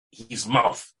from his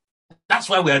mouth. That's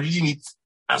why we are reading it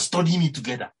and studying it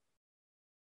together.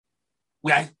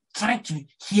 We are trying to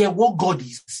hear what God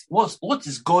is, what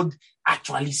is God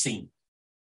actually saying.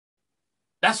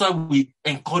 That's why we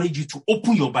encourage you to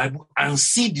open your Bible and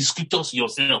see the scriptures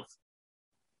yourself.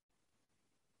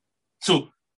 So,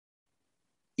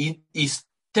 it is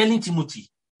telling Timothy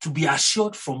to be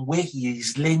assured from where he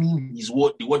is learning his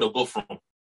word, the Word of God from.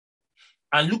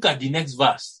 And look at the next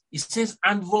verse. It says,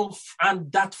 and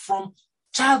that from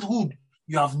childhood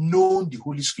you have known the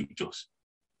Holy Scriptures.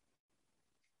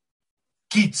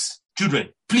 Kids, children,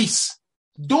 please,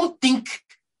 don't think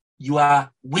you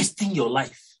are wasting your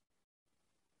life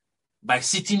by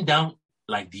sitting down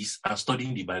like this and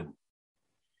studying the Bible.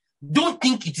 Don't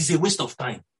think it is a waste of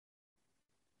time.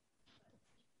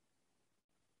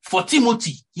 For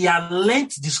Timothy, he had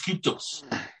learnt the scriptures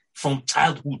from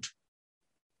childhood.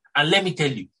 And let me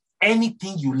tell you,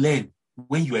 anything you learn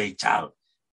when you are a child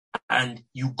and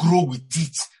you grow with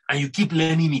it and you keep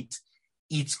learning it,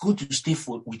 it's going to stay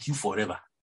with you forever.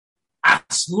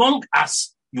 As long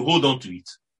as you hold on to it.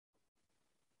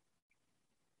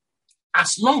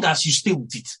 As long as you stay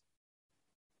with it.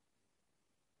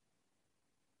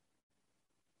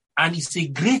 And it's a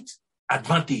great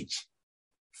advantage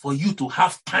for you to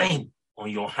have time on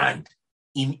your hand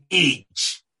in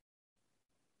age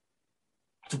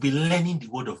to be learning the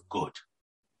Word of God.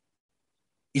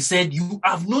 He said, you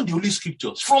have known the Holy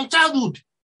Scriptures from childhood.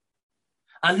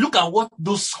 And look at what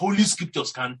those Holy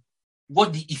Scriptures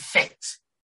what the effect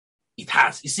it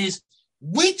has. It says,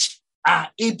 which are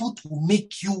able to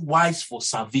make you wise for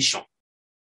salvation.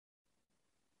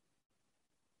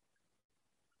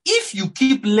 If you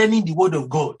keep learning the Word of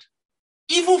God,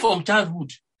 even from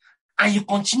childhood, and you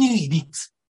continue in it,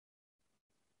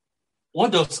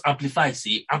 what does Amplify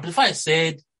say? Amplify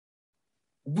said,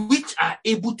 which are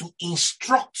able to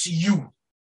instruct you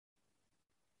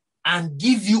and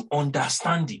give you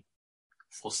understanding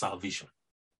for salvation,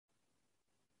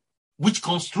 which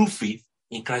comes through faith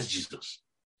in Christ Jesus.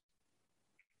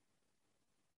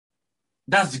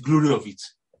 That's the glory of it.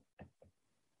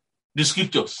 the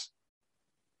scriptures.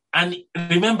 And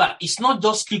remember, it's not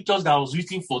just scriptures that was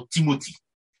written for Timothy.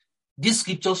 These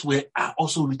scriptures are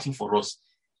also written for us.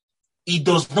 It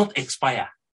does not expire.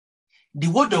 The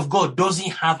word of God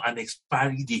doesn't have an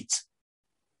expiry date.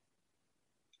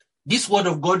 This word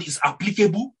of God is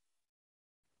applicable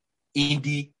in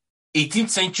the 18th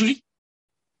century,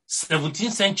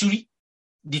 17th century,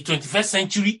 the 21st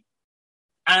century,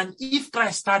 and if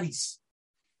Christ tarries,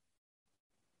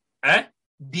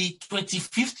 the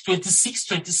 25th, 26th,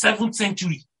 27th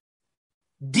century,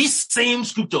 these same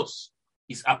scriptures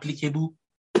is applicable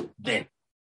then.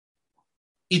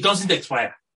 It doesn't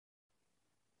expire.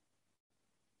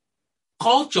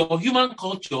 Human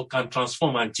culture can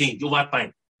transform and change over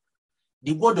time.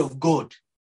 The word of God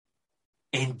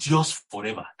endures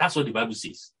forever. That's what the Bible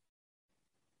says.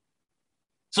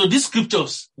 So these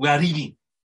scriptures we are reading,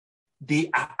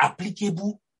 they are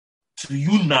applicable to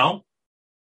you now.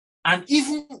 And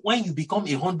even when you become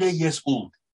 100 years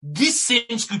old, these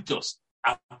same scriptures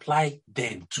apply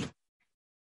then too.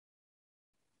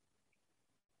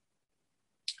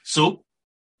 So,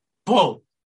 Paul,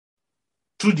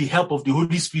 through the help of the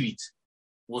Holy Spirit,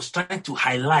 was trying to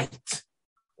highlight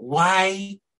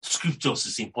why scriptures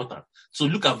is important. So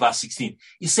look at verse 16.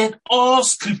 He said, all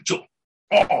scripture,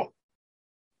 all,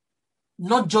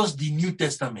 not just the New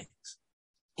Testament,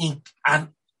 and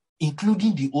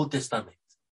including the Old Testament,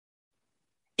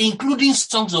 including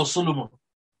Songs of Solomon,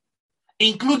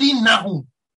 including Nahum,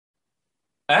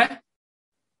 and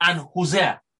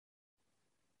Hosea,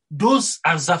 those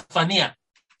and Zephaniah,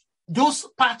 those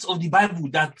parts of the Bible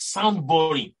that sound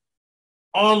boring,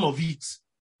 all of it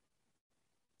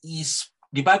is,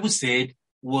 the Bible said,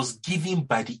 was given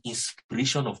by the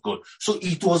inspiration of God. So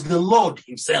it was the Lord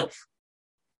himself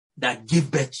that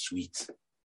gave birth to it.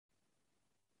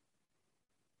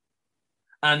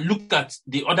 And look at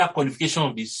the other qualification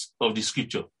of the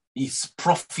scripture. It's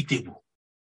profitable.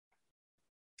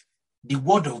 The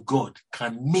word of God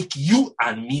can make you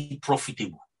and me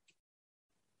profitable.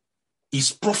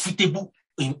 It's profitable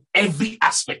in every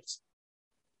aspect.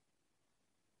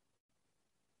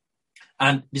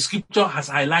 And the scripture has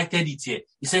highlighted it here.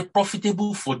 It said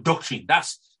profitable for doctrine.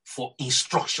 That's for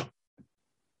instruction.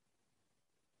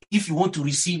 If you want to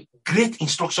receive great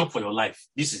instruction for your life,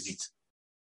 this is it.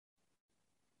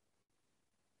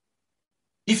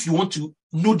 If you want to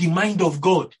know the mind of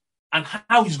God and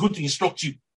how he's going to instruct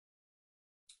you,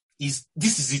 this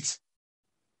is it.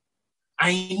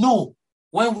 I know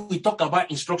when we talk about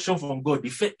instruction from God,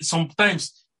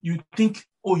 sometimes you think,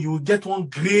 oh, you will get one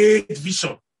great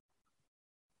vision.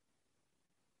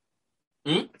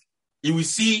 You will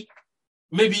see,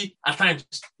 maybe at times,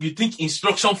 you think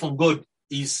instruction from God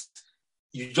is,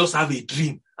 you just have a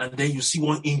dream, and then you see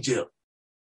one angel,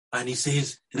 and he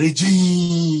says,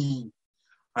 Regine,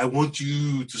 I want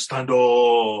you to stand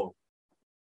up.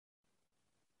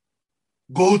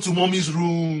 Go to mommy's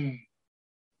room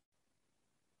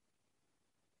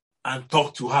and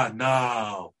talk to her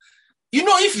now. You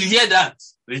know, if you hear that,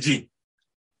 Regine,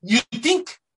 you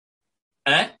think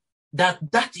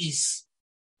that is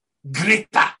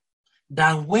greater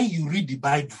than when you read the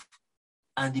Bible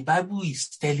and the Bible is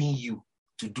telling you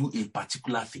to do a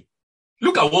particular thing.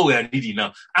 Look at what we are reading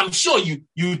now. I'm sure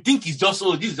you think it's just,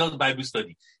 this is just Bible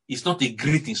study. It's not a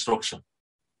great instruction.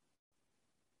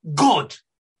 God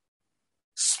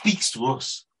speaks to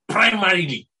us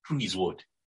primarily through his word.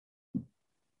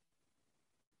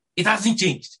 It hasn't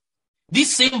changed.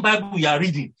 This same Bible we are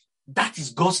reading, that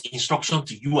is God's instruction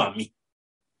to you and me.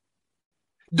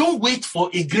 Don't wait for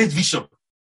a great vision.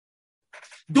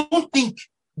 Don't think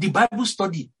the Bible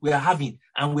study we are having,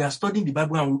 and we are studying the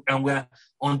Bible and we are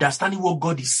understanding what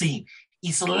God is saying,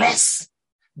 is less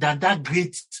than that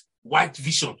great white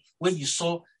vision where you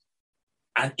saw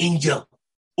an angel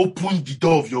open the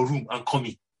door of your room and come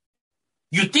in.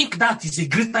 You think that is a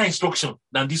greater instruction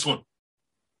than this one?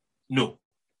 No.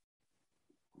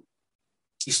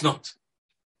 It's not.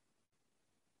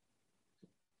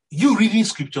 You reading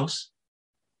scriptures,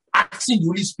 asking the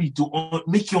Holy Spirit to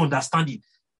make you understand it,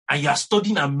 and you are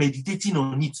studying and meditating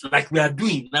on it like we are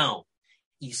doing now,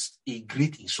 is a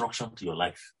great instruction to your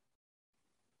life.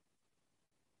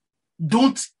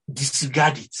 Don't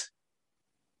disregard it.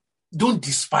 Don't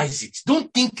despise it.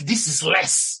 Don't think this is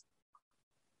less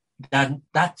than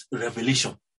that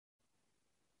revelation.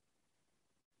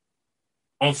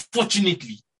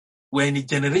 Unfortunately, we're in a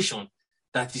generation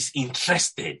that is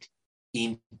interested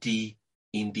in the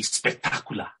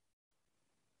spectacular.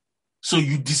 So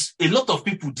a lot of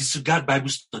people disregard Bible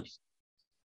study.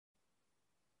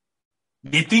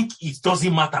 They think it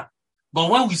doesn't matter. But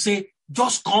when we say,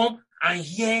 just come and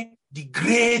hear the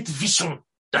great vision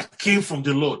that came from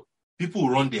the Lord, people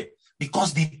will run there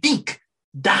because they think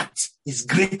that is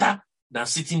greater than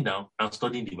sitting down and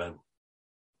studying the Bible.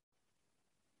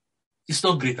 It's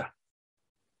not greater.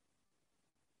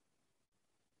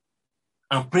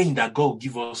 I'm praying that God will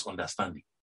give us understanding.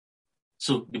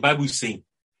 So the Bible is saying,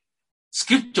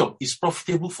 Scripture is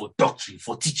profitable for doctrine,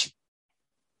 for teaching,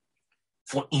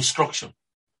 for instruction.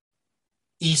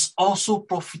 It's also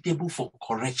profitable for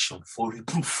correction, for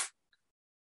reproof.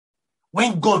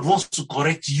 When God wants to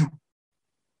correct you,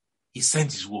 He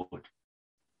sends His word.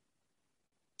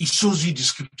 He shows you the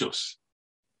Scriptures.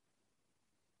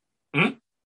 You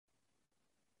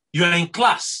are in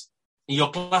class, in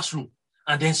your classroom,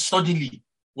 and then suddenly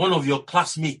one of your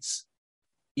classmates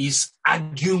is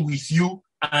arguing with you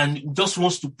and just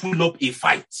wants to pull up a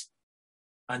fight.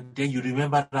 And then you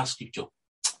remember that scripture.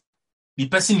 The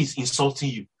person is insulting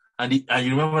you, and you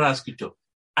remember that scripture.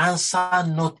 Answer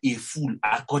not a fool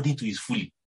according to his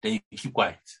folly. Then you keep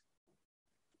quiet.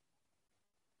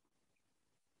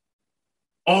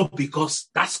 All because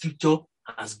that scripture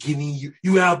has given you,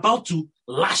 you are about to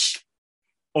lash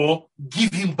or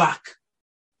give him back.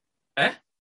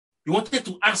 You wanted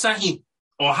to answer him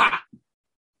or her,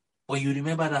 but you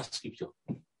remember that scripture.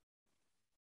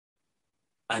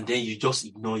 And then you just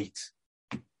ignore it.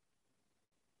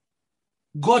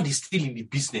 God is still in the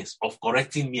business of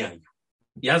correcting me and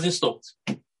you. He hasn't stopped.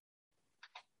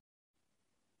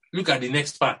 Look at the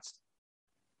next part.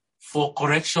 For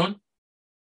correction,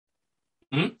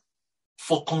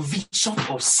 for conviction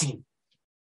of sin.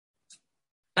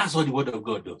 That's what the word of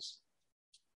God does.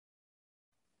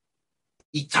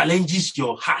 It challenges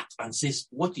your heart and says,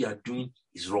 what you are doing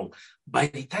is wrong. By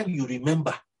the time you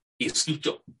remember a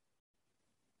scripture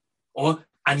or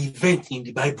an event in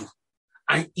the Bible,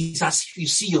 and it's as if you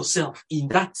see yourself in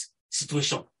that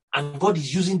situation, and God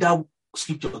is using that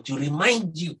scripture to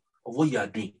remind you of what you are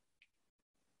doing.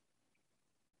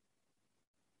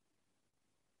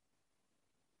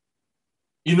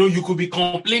 You know, you could be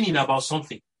complaining about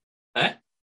something,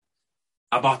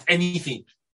 about anything,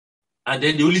 and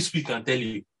then the Holy Spirit can tell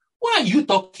you, why are you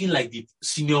talking like the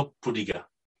senior prodigal?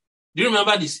 Do you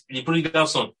remember this, the prodigal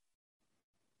son?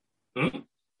 You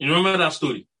remember that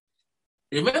story?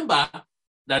 Remember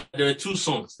that there were two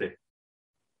sons there.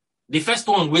 The first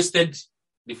one wasted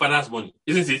the father's money,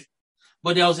 isn't it?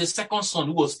 But there was a second son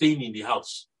who was staying in the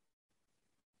house.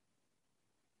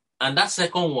 And that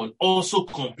second one also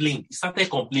complained. He started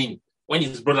complaining when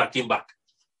his brother came back.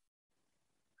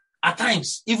 At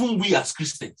times, even we as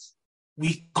Christians,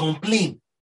 we complain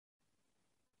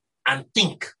and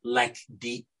think like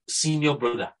the senior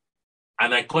brother.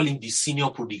 And I call him the senior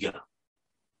prodigal.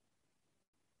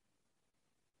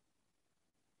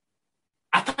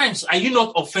 At times, are you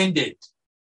not offended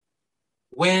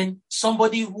when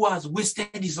somebody who has wasted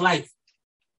his life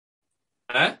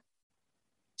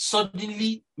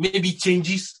suddenly maybe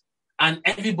changes and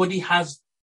everybody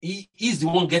he's the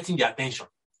one getting the attention,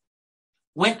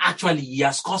 when actually he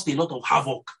has caused a lot of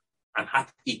havoc and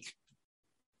heartache?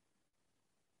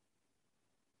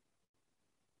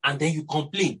 And then you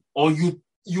complain, or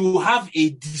you have a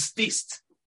distaste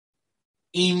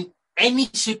in any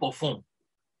shape or form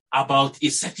about a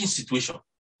certain situation.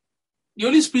 The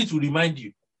Holy Spirit will remind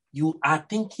you, you are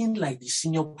thinking like the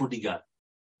senior prodigal.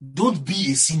 Don't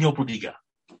be a senior prodigal.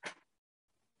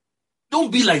 Don't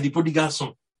be like the prodigal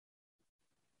son.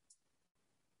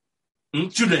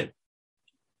 Children,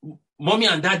 mommy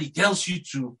and daddy tells you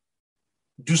to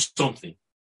do something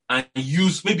and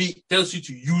maybe tells you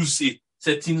to use a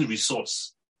certain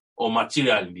resource or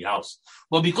material in the house.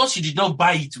 But because you did not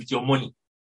buy it with your money,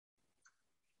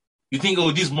 you think,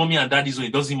 oh, this mommy and daddy's one,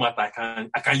 it doesn't matter.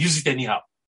 I can use it anyhow.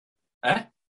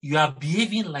 You are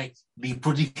behaving like the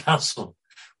prodigal son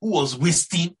who was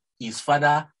wasting his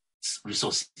father's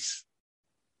resources.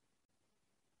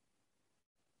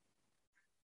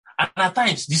 And at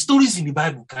times, the stories in the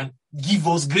Bible can give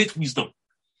us great wisdom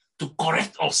to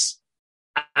correct us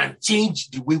and change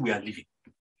the way we are living.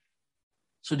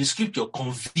 So the scripture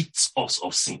convicts us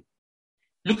of sin.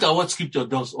 Look at what scripture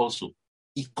does also.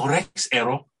 It corrects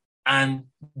error and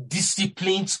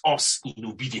disciplines us in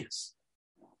obedience.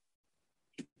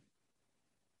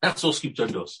 That's what scripture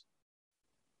does.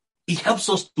 It helps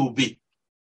us to obey.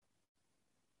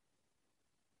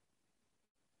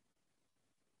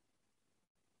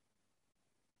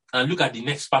 And look at the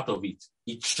next part of it.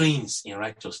 It trains in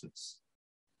righteousness.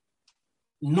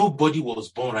 Nobody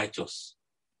was born righteous.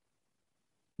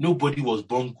 Nobody was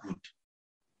born good.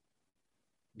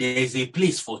 There is a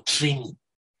place for training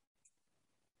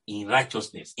in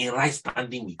righteousness, in right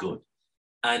standing with God.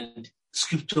 And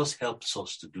scriptures helps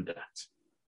us to do that.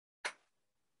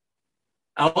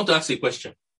 I want to ask a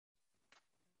question.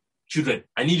 Children,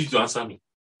 I need you to answer me.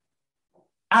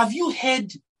 Have you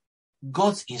heard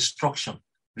God's instruction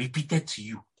repeated to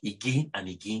you again and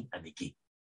again and again?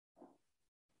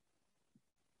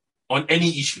 On any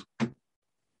issue?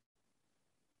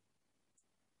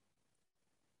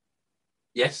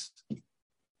 Yes?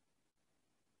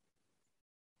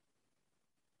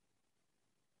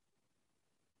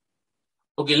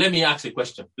 Okay, let me ask a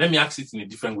question. Let me ask it in a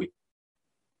different way.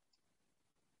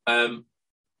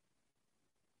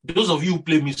 Those of you who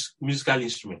play musical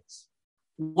instruments,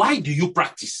 why do you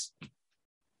practice?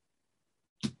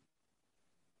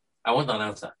 I want an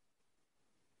answer.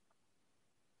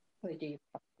 Why do you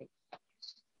practice?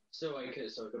 So I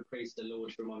could praise the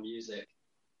Lord through my music.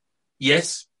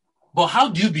 Yes, but how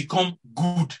do you become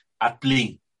good at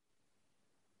playing?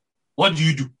 What do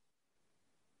you do?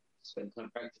 Spend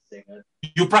time practicing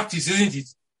it. You practice, isn't it?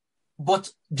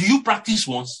 But do you practice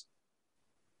once?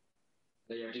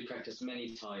 Yeah, I do practice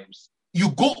many times.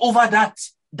 You go over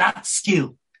that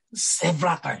skill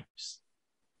several times.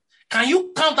 Can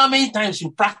you count how many times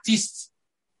you practiced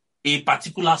a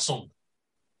particular song?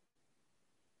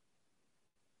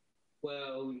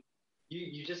 Well,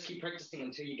 you just keep practicing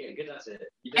until you get good at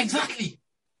it. Exactly.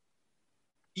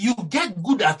 You get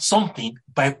good at something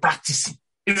by practicing,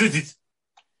 isn't it?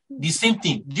 The same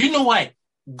thing. Do you know why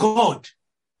God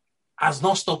has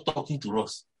not stopped talking to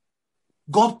us?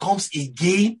 God comes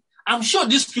again. I'm sure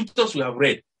these scriptures we have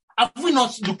read, have we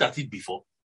not looked at it before?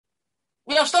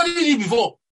 We have studied it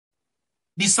before.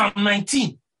 The Psalm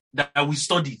 19 that we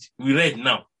studied, we read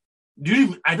now.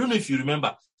 I don't know if you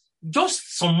remember.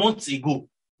 Just some months ago,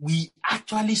 we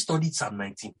actually studied Psalm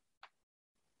 19.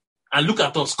 And look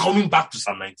at us coming back to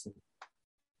Psalm 19.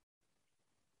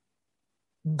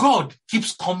 God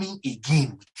keeps coming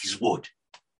again with his word.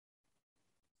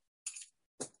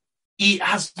 He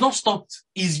has not stopped.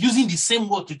 He's using the same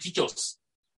word to teach us.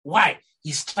 Why?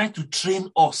 He's trying to train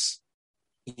us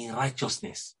in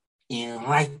righteousness, in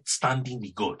right standing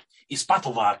with God. It's part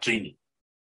of our training.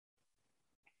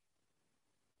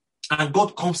 And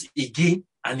God comes again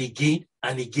and again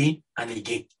and again and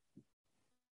again.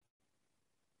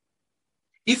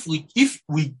 If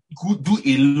we could do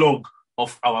a log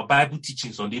of our Bible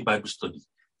teachings on the Bible study,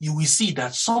 you will see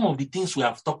that some of the things we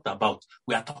have talked about,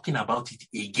 we are talking about it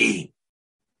again.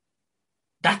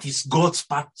 That is God's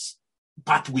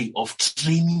pathway of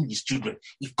training his children.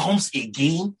 It comes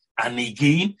again and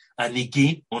again and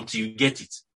again until you get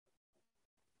it.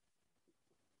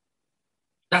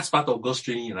 That's part of God's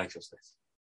training in righteousness.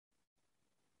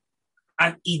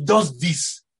 And he does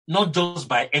this not just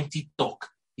by empty talk.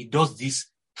 He does this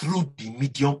through the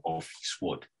medium of his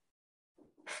word.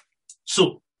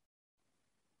 So,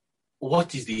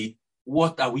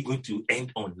 what are we going to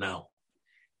end on now?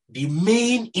 The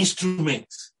main instrument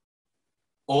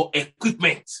or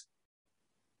equipment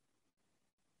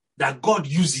that God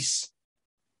uses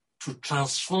to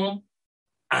transform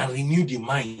and renew the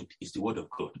mind is the word of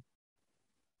God.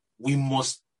 We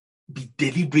must be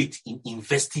deliberate in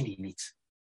investing in it.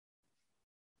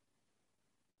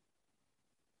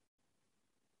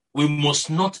 We must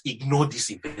not ignore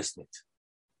this investment,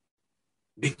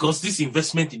 because this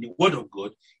investment in the word of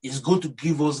God is going to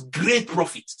give us great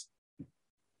profit.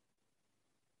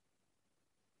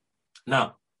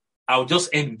 Now, I'll just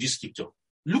end with this scripture.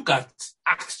 Look at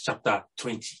Acts chapter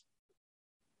 20.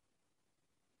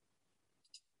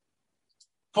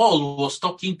 Paul was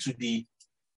talking to the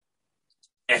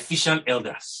Ephesian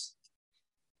elders.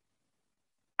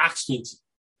 Acts 20.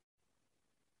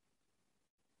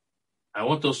 I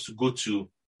want us to go to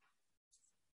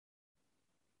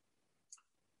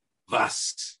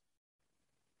verse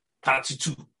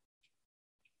 32.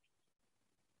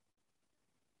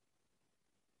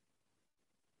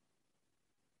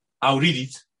 I'll read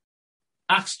it.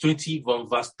 Acts 20 from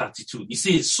verse 32. It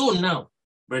says, "So now,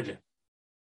 brethren,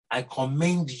 I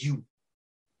commend you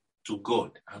to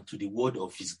God and to the word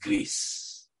of his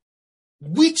grace,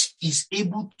 which is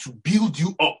able to build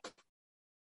you up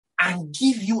and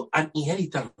give you an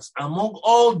inheritance among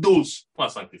all those who are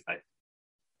sanctified."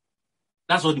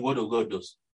 That's what the word of God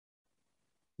does.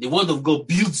 The word of God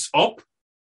builds up.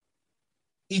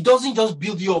 It doesn't just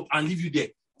build you up and leave you there.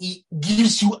 It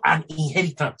gives you an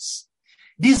inheritance.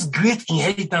 This great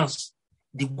inheritance,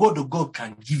 the word of God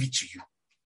can give it to you.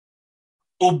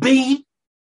 Obeying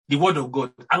the word of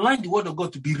God, allowing the word of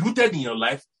God to be rooted in your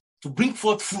life, to bring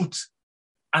forth fruit,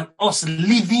 and us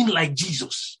living like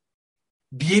Jesus,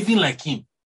 behaving like him,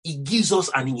 it gives us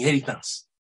an inheritance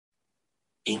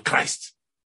in Christ.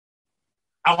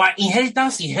 Our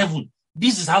inheritance in heaven,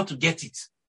 this is how to get it.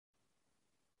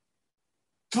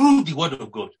 Through the word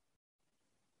of God.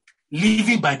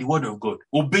 living by the word of God,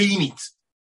 obeying it,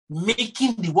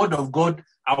 making the word of God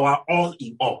our all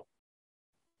in all.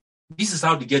 This is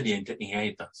how to get the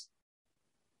inheritance.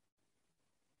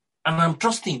 And I'm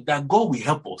trusting that God will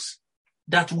help us,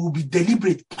 that we'll be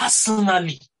deliberate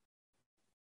personally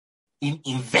in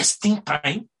investing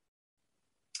time,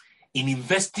 in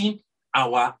investing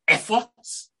our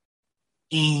efforts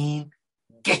in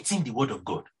getting the word of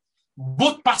God,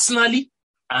 both personally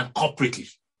and corporately.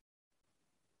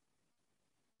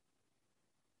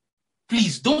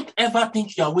 Please don't ever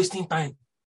think you are wasting time.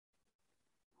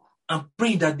 I'm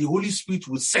praying that the Holy Spirit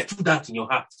will settle that in your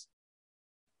heart.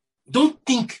 Don't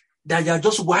think that you are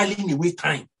just whiling away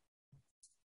time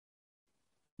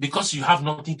because you have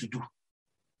nothing to do.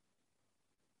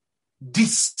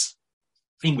 This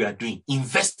thing we are doing,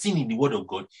 investing in the word of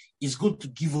God, is going to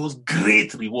give us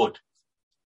great reward.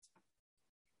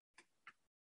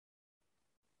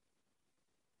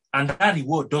 And that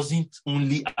reward doesn't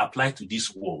only apply to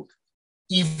this world,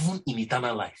 even in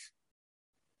eternal life.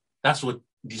 That's what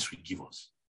this will give us.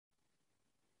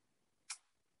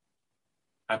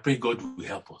 I pray God will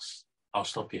help us. I'll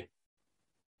stop here.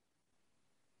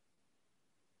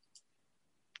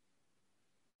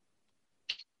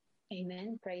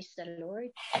 Amen. Praise the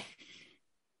Lord.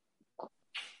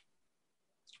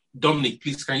 Dominic,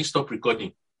 please, can you stop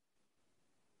recording?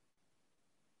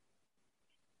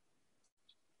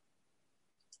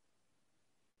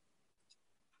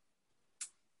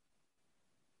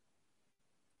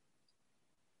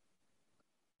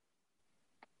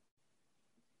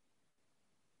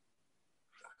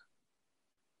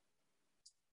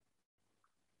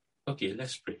 Okay,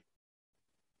 let's pray.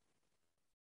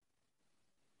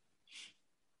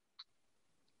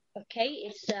 Okay,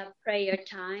 it's prayer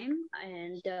time.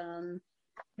 And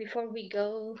before we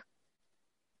go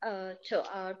to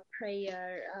our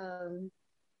prayer,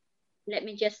 let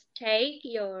me just take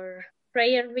your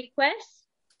prayer request.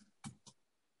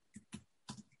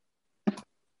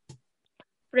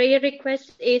 Prayer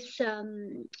request is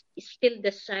still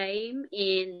the same.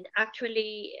 And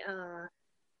actually,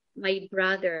 my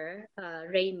brother,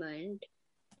 Raymond,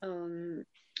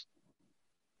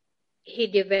 he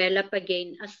developed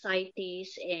again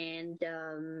ascites, and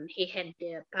he had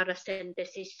the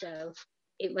paracentesis, so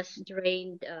it was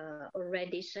drained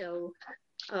already. So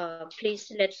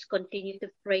please, let's continue to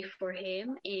pray for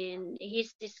him. And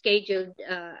he's scheduled.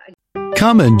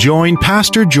 Come and join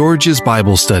Pastor George's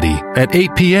Bible study at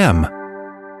 8 p.m.